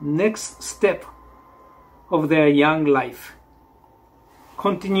the next step of their young life.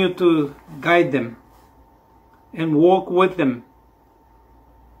 Continue to guide them and walk with them.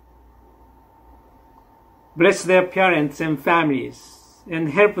 Bless their parents and families and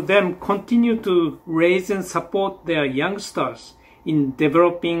help them continue to raise and support their youngsters in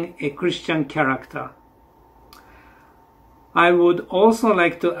developing a Christian character. I would also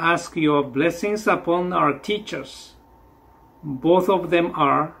like to ask your blessings upon our teachers. Both of them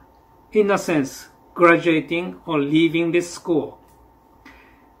are, in a sense, graduating or leaving this school.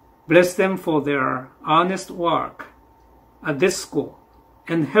 Bless them for their honest work at this school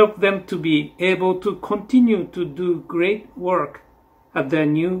and help them to be able to continue to do great work at their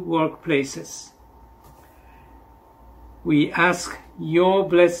new workplaces. We ask your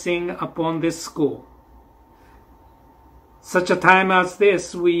blessing upon this school. Such a time as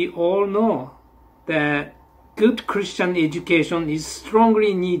this, we all know that good Christian education is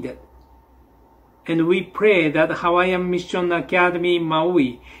strongly needed. And we pray that Hawaiian Mission Academy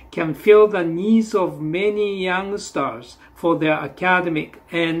Maui can fill the needs of many young stars for their academic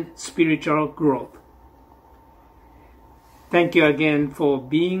and spiritual growth. Thank you again for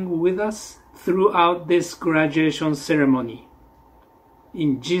being with us throughout this graduation ceremony.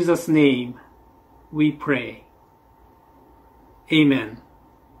 In Jesus' name, we pray. Amen.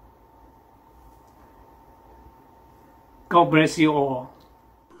 God bless you all.